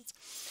medications.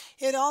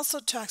 It also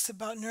talks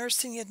about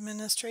nursing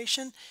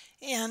administration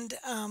and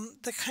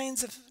the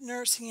kinds of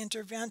nursing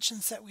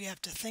interventions that we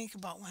have to think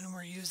about when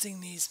we're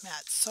using these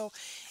meds. So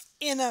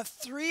in a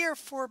 3 or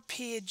 4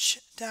 page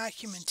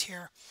document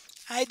here,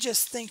 I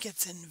just think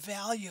it's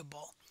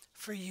invaluable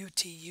for you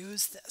to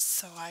use this.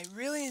 So I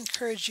really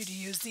encourage you to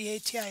use the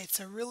ATI. It's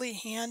a really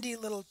handy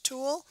little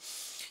tool.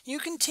 You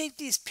can take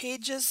these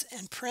pages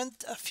and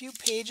print a few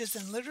pages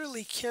and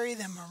literally carry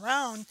them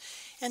around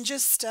and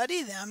just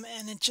study them,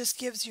 and it just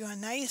gives you a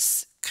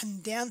nice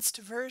condensed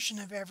version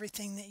of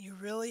everything that you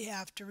really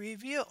have to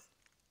review.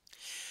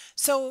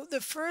 So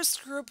the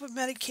first group of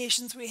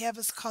medications we have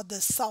is called the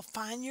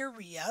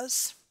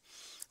sulfonylureas.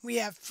 We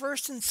have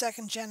first and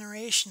second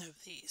generation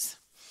of these.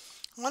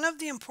 One of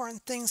the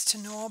important things to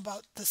know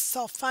about the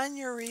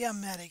sulfonylurea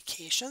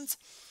medications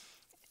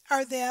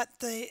are that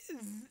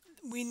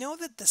we know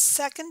that the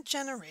second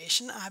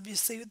generation,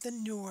 obviously the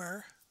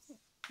newer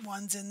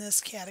ones in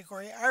this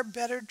category, are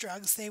better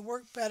drugs. They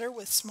work better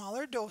with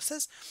smaller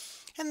doses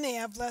and they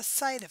have less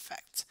side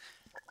effects.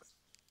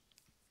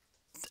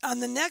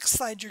 On the next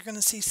slide, you're going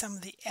to see some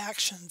of the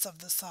actions of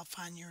the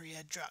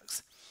sulfonylurea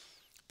drugs.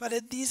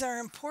 But these are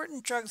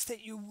important drugs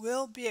that you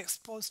will be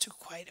exposed to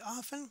quite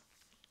often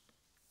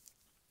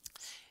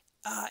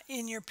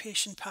in your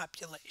patient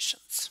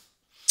populations.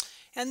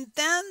 And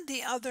then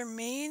the other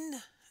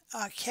main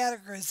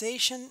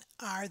categorization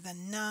are the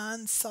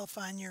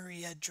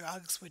non-sulfonylurea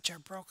drugs, which are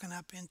broken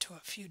up into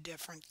a few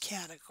different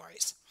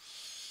categories.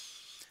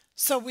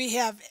 So we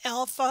have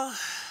alpha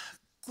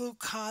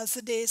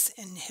glucosidase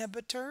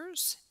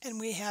inhibitors, and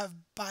we have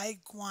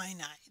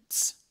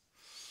biguanides.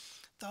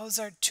 Those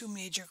are two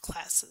major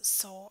classes.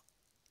 So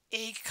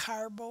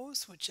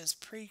acarbose, which is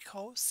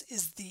precose,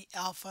 is the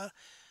alpha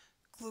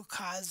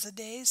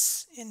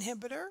glucosidase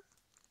inhibitor.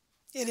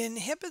 It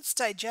inhibits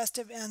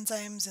digestive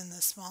enzymes in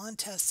the small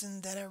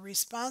intestine that are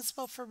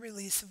responsible for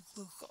release of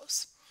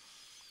glucose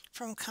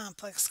from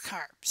complex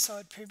carbs. So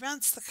it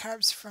prevents the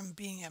carbs from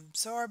being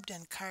absorbed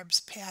and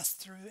carbs pass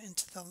through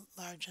into the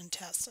large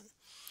intestine.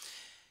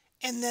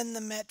 And then the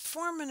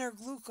metformin or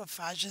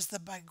glucophage is the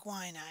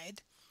biguanide,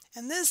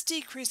 and this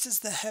decreases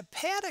the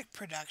hepatic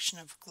production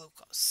of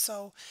glucose.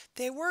 So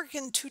they work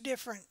in two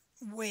different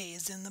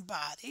ways in the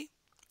body,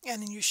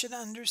 and you should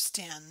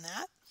understand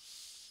that.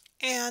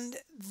 And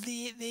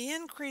the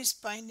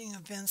increased binding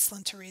of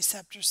insulin to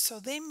receptors, so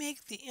they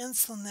make the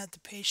insulin that the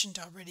patient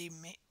already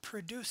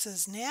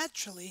produces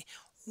naturally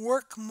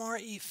work more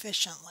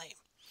efficiently.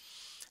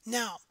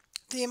 Now,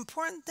 the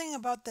important thing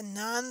about the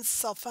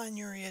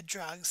non-sulfonylurea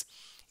drugs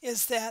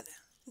is that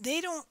they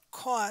don't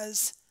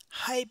cause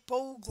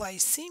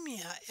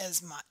hypoglycemia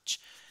as much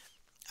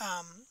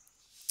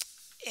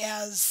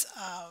as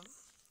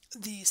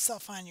the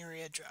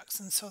sulfonylurea drugs,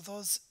 and so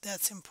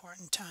that's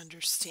important to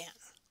understand.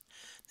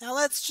 Now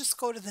let's just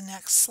go to the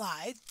next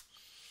slide.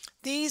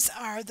 These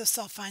are the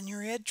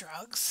sulfonylurea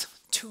drugs,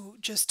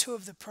 just two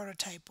of the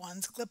prototype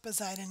ones,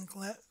 glipizide and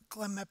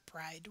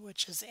glimepiride,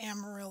 which is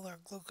Amaryl or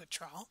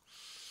glucotrol.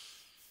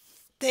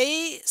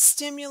 They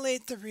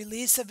stimulate the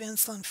release of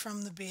insulin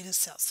from the beta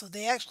cells. So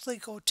they actually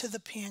go to the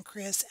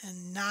pancreas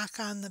and knock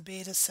on the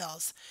beta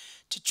cells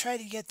to try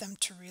to get them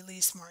to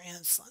release more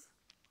insulin.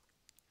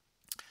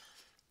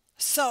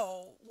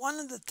 So, one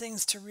of the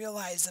things to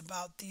realize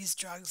about these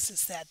drugs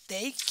is that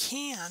they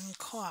can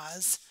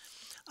cause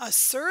a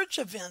surge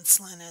of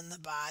insulin in the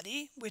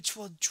body, which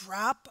will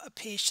drop a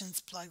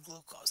patient's blood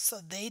glucose. So,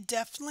 they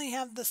definitely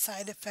have the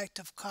side effect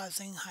of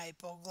causing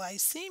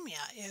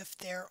hypoglycemia if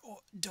they're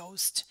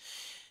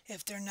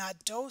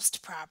not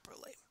dosed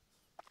properly.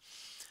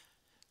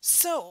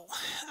 So,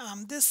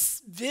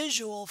 this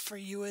visual for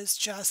you is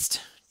just,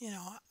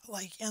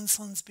 like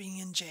insulin's being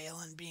in jail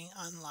and being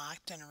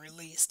unlocked and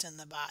released in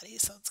the body.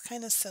 So it's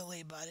kind of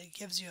silly, but it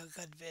gives you a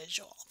good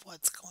visual of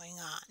what's going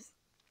on.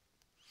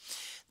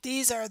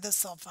 These are the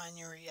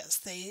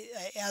sulfonylureas.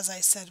 As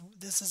I said,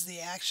 this is the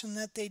action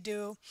that they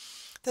do.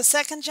 The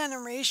second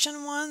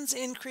generation ones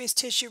increase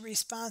tissue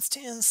response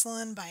to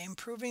insulin by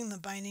improving the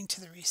binding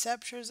to the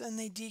receptors, and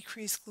they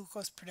decrease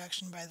glucose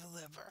production by the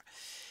liver.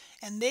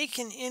 And they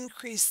can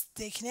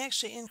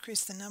actually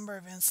increase the number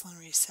of insulin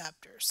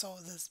receptors. So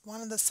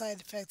one of the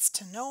side effects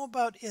to know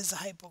about is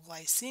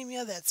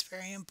hypoglycemia. That's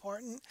very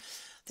important.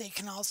 They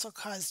can also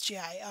cause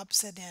GI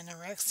upset,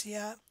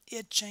 anorexia,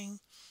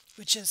 itching,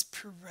 which is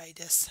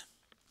pruritus.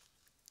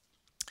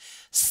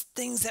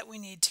 Things that we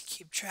need to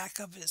keep track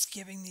of is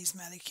giving these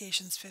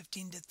medications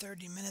 15 to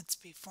 30 minutes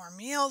before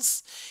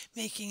meals,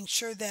 making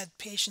sure that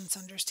patients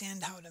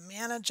understand how to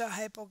manage a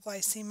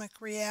hypoglycemic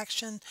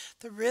reaction.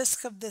 The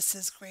risk of this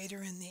is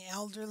greater in the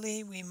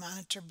elderly. We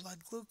monitor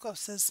blood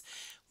glucoses.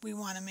 We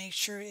want to make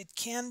sure it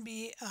can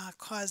be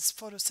cause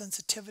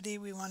photosensitivity.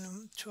 We want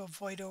to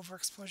avoid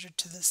overexposure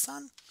to the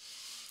sun.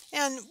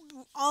 And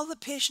all the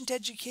patient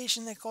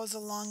education that goes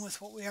along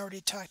with what we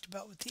already talked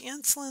about with the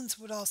insulins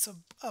would also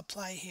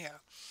apply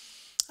here.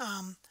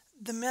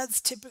 The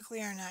meds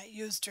typically are not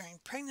used during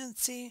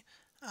pregnancy,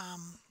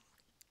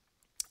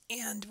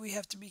 and we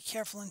have to be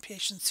careful in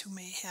patients who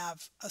may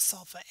have a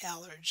sulfa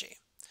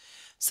allergy.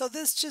 So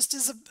this just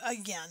is,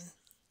 again,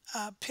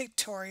 a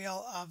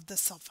pictorial of the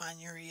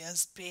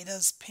sulfonylureas,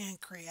 betas,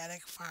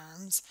 pancreatic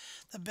Pharms,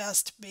 the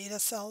best beta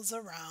cells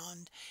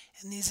around,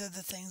 and these are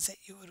the things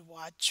that you would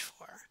watch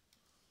for.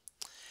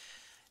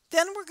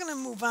 Then we're going to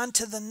move on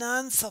to the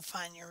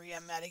non-sulfonylurea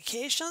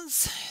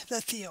medications, the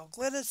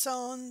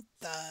thioglitazone,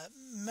 the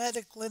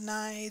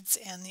metaglycinides,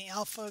 and the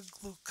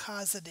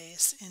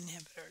alpha-glucosidase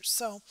inhibitors.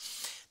 So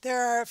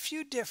there are a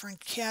few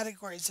different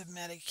categories of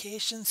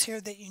medications here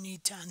that you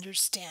need to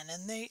understand,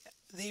 and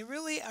they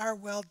really are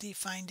well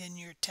defined in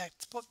your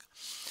textbook.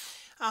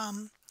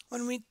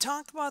 When we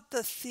talk about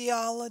the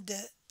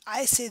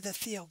I say the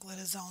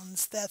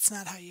thioglitazones, that's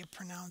not how you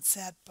pronounce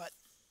that, but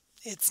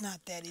it's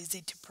not that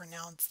easy to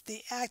pronounce.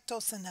 The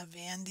Actos and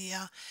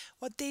Avandia,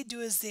 what they do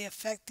is they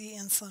affect the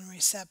insulin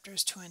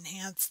receptors to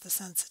enhance the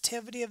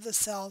sensitivity of the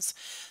cells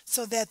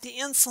so that the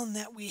insulin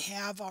that we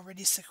have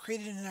already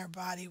secreted in our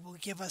body will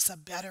give us a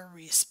better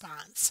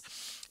response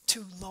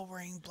to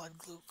lowering blood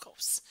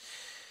glucose.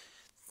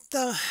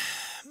 The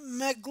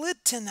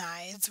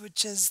meglitinides,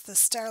 which is the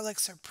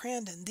Starlix or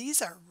Prandin,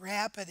 these are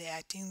rapid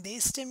acting. They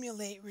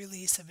stimulate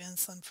release of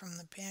insulin from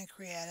the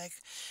pancreatic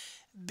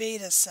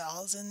beta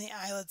cells in the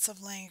islets of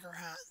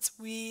Langerhans.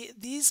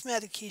 These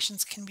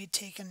medications can be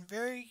taken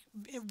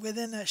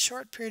within a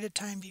short period of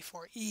time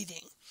before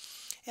eating,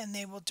 and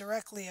they will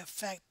directly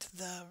affect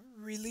the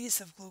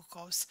release of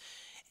glucose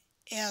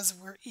as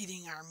we're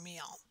eating our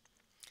meal.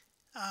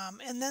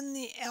 And then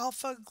the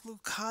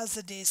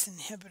alpha-glucosidase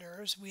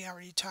inhibitors, we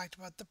already talked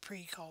about the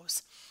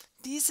Precos.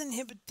 These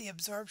inhibit the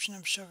absorption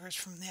of sugars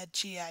from that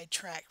GI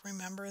tract,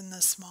 remember, in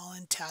the small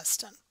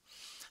intestine.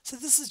 So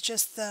this is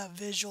just the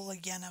visual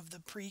again of the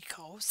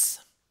Precos.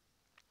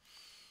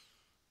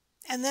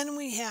 And then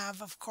we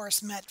have, of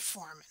course,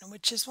 metformin,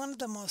 which is one of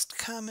the most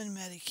common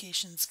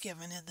medications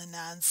given in the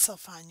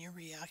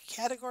non-sulfonylurea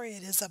category.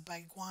 It is a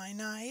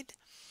biguanide.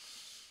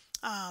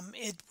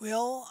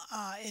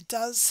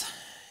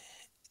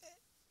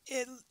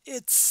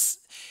 Its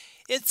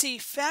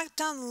effect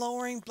on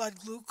lowering blood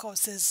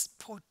glucose is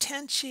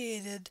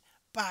potentiated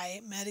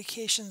by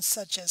medications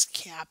such as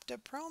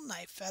captopril,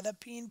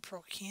 nifedipine,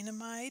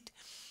 procainamide,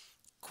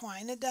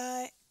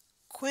 quinidine,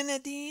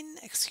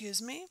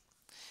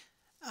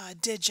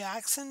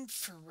 digoxin,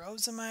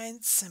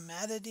 furosemide,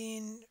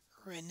 cimetidine,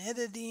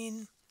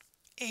 ranitidine,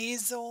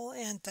 azole,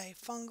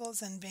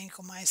 antifungals, and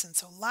vancomycin.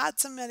 So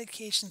lots of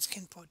medications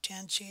can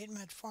potentiate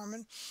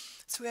metformin.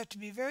 So we have to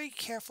be very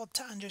careful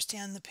to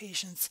understand the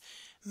patient's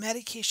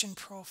medication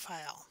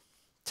profile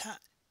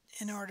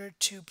in order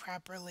to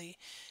properly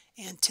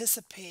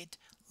anticipate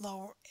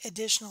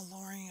additional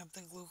lowering of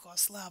the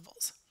glucose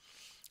levels.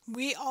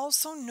 We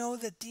also know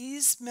that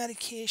this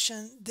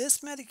medication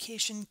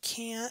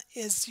can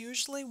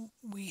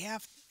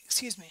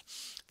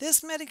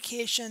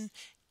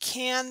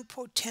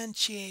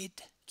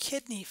potentiate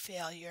kidney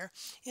failure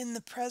in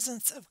the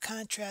presence of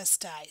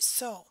contrast dye.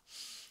 So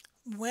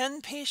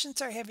when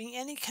patients are having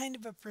any kind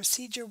of a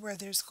procedure where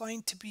there's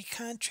going to be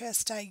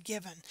contrast dye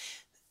given,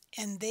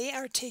 and they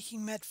are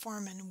taking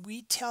metformin,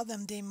 we tell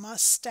them they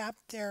must stop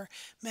their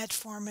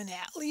metformin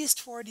at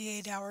least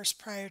 48 hours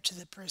prior to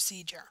the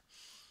procedure.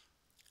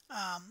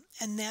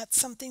 And that's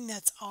something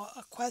that's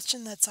a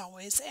question that's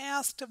always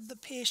asked of the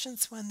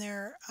patients when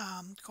they're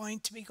going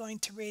to be going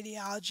to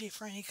radiology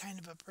for any kind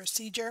of a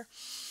procedure.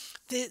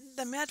 The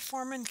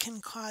metformin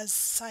can cause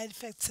side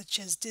effects such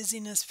as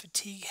dizziness,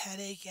 fatigue,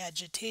 headache,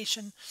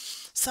 agitation.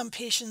 Some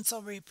patients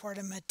will report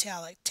a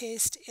metallic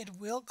taste. It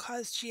will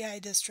cause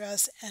GI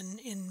distress, and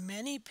in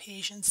many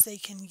patients, they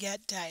can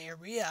get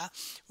diarrhea,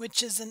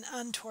 which is an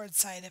untoward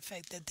side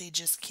effect that they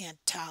just can't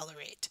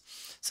tolerate.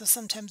 So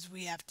sometimes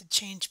we have to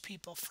change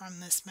people from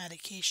this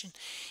medication,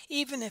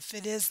 even if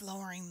it is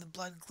lowering the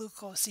blood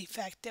glucose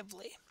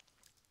effectively.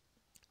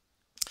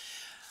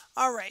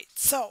 All right,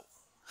 so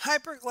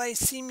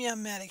hyperglycemia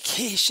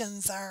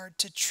medications are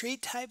to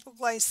treat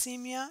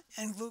hypoglycemia,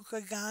 and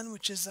glucagon,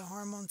 which is a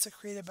hormone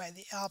secreted by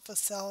the alpha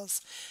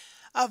cells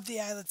of the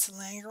islets and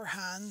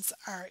Langerhans,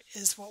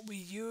 is what we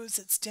use.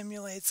 It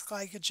stimulates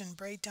glycogen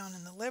breakdown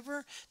in the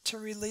liver to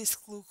release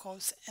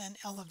glucose and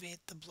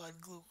elevate the blood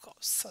glucose.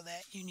 So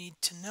that you need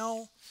to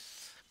know.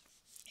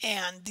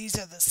 And these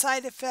are the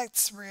side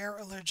effects: rare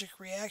allergic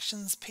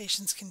reactions.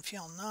 Patients can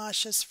feel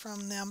nauseous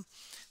from them.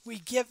 We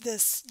give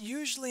this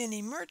usually in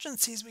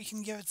emergencies. We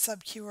can give it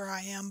sub-Q or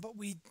IM, but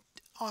we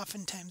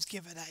oftentimes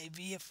give it IV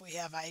if we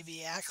have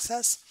IV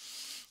access.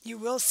 You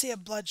will see a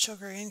blood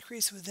sugar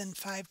increase within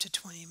 5 to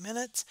 20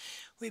 minutes.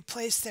 We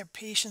place their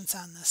patients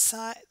on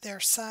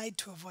their side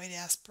to avoid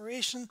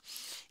aspiration.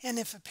 And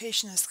if a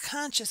patient is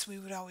conscious, we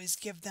would always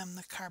give them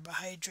the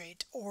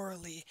carbohydrate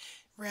orally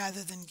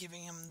rather than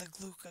giving them the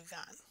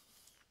glucagon.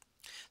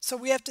 So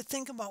we have to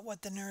think about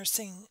what the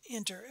nursing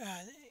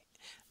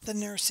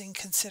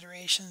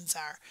considerations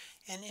are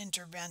and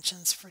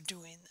interventions for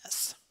doing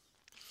this.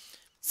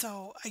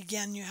 So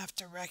again, you have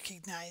to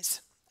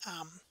recognize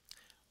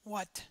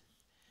what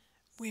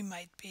we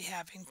might be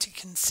having to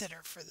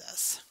consider for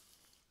this.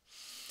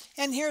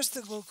 And here's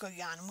the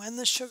glucagon. When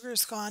the sugar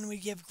is gone, we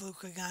give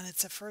glucagon.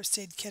 It's a first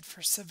aid kit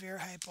for severe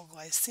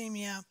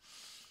hypoglycemia.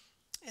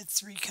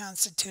 It's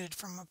reconstituted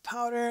from a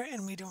powder,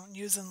 and we don't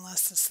use it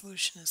unless the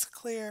solution is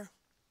clear.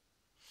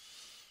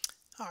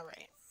 All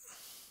right.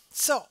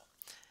 So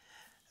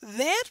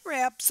that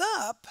wraps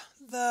up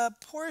the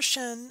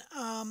portion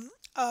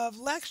of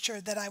lecture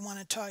that I want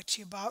to talk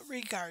to you about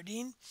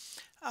regarding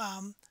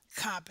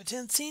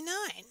Competency 9.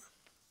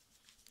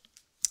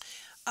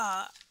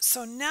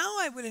 So now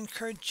I would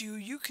encourage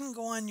you can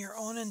go on your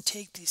own and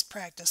take these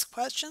practice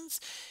questions.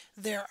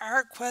 There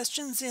are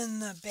questions in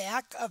the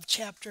back of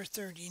Chapter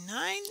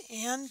 39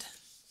 and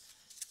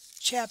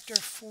Chapter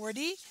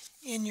 40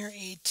 in your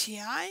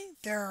ATI.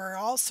 There are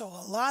also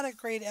a lot of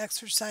great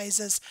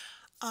exercises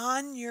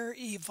on your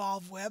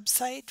Evolve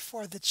website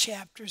for the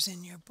chapters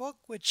in your book,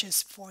 which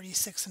is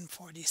 46 and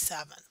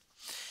 47.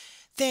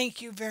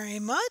 Thank you very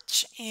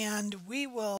much, and we will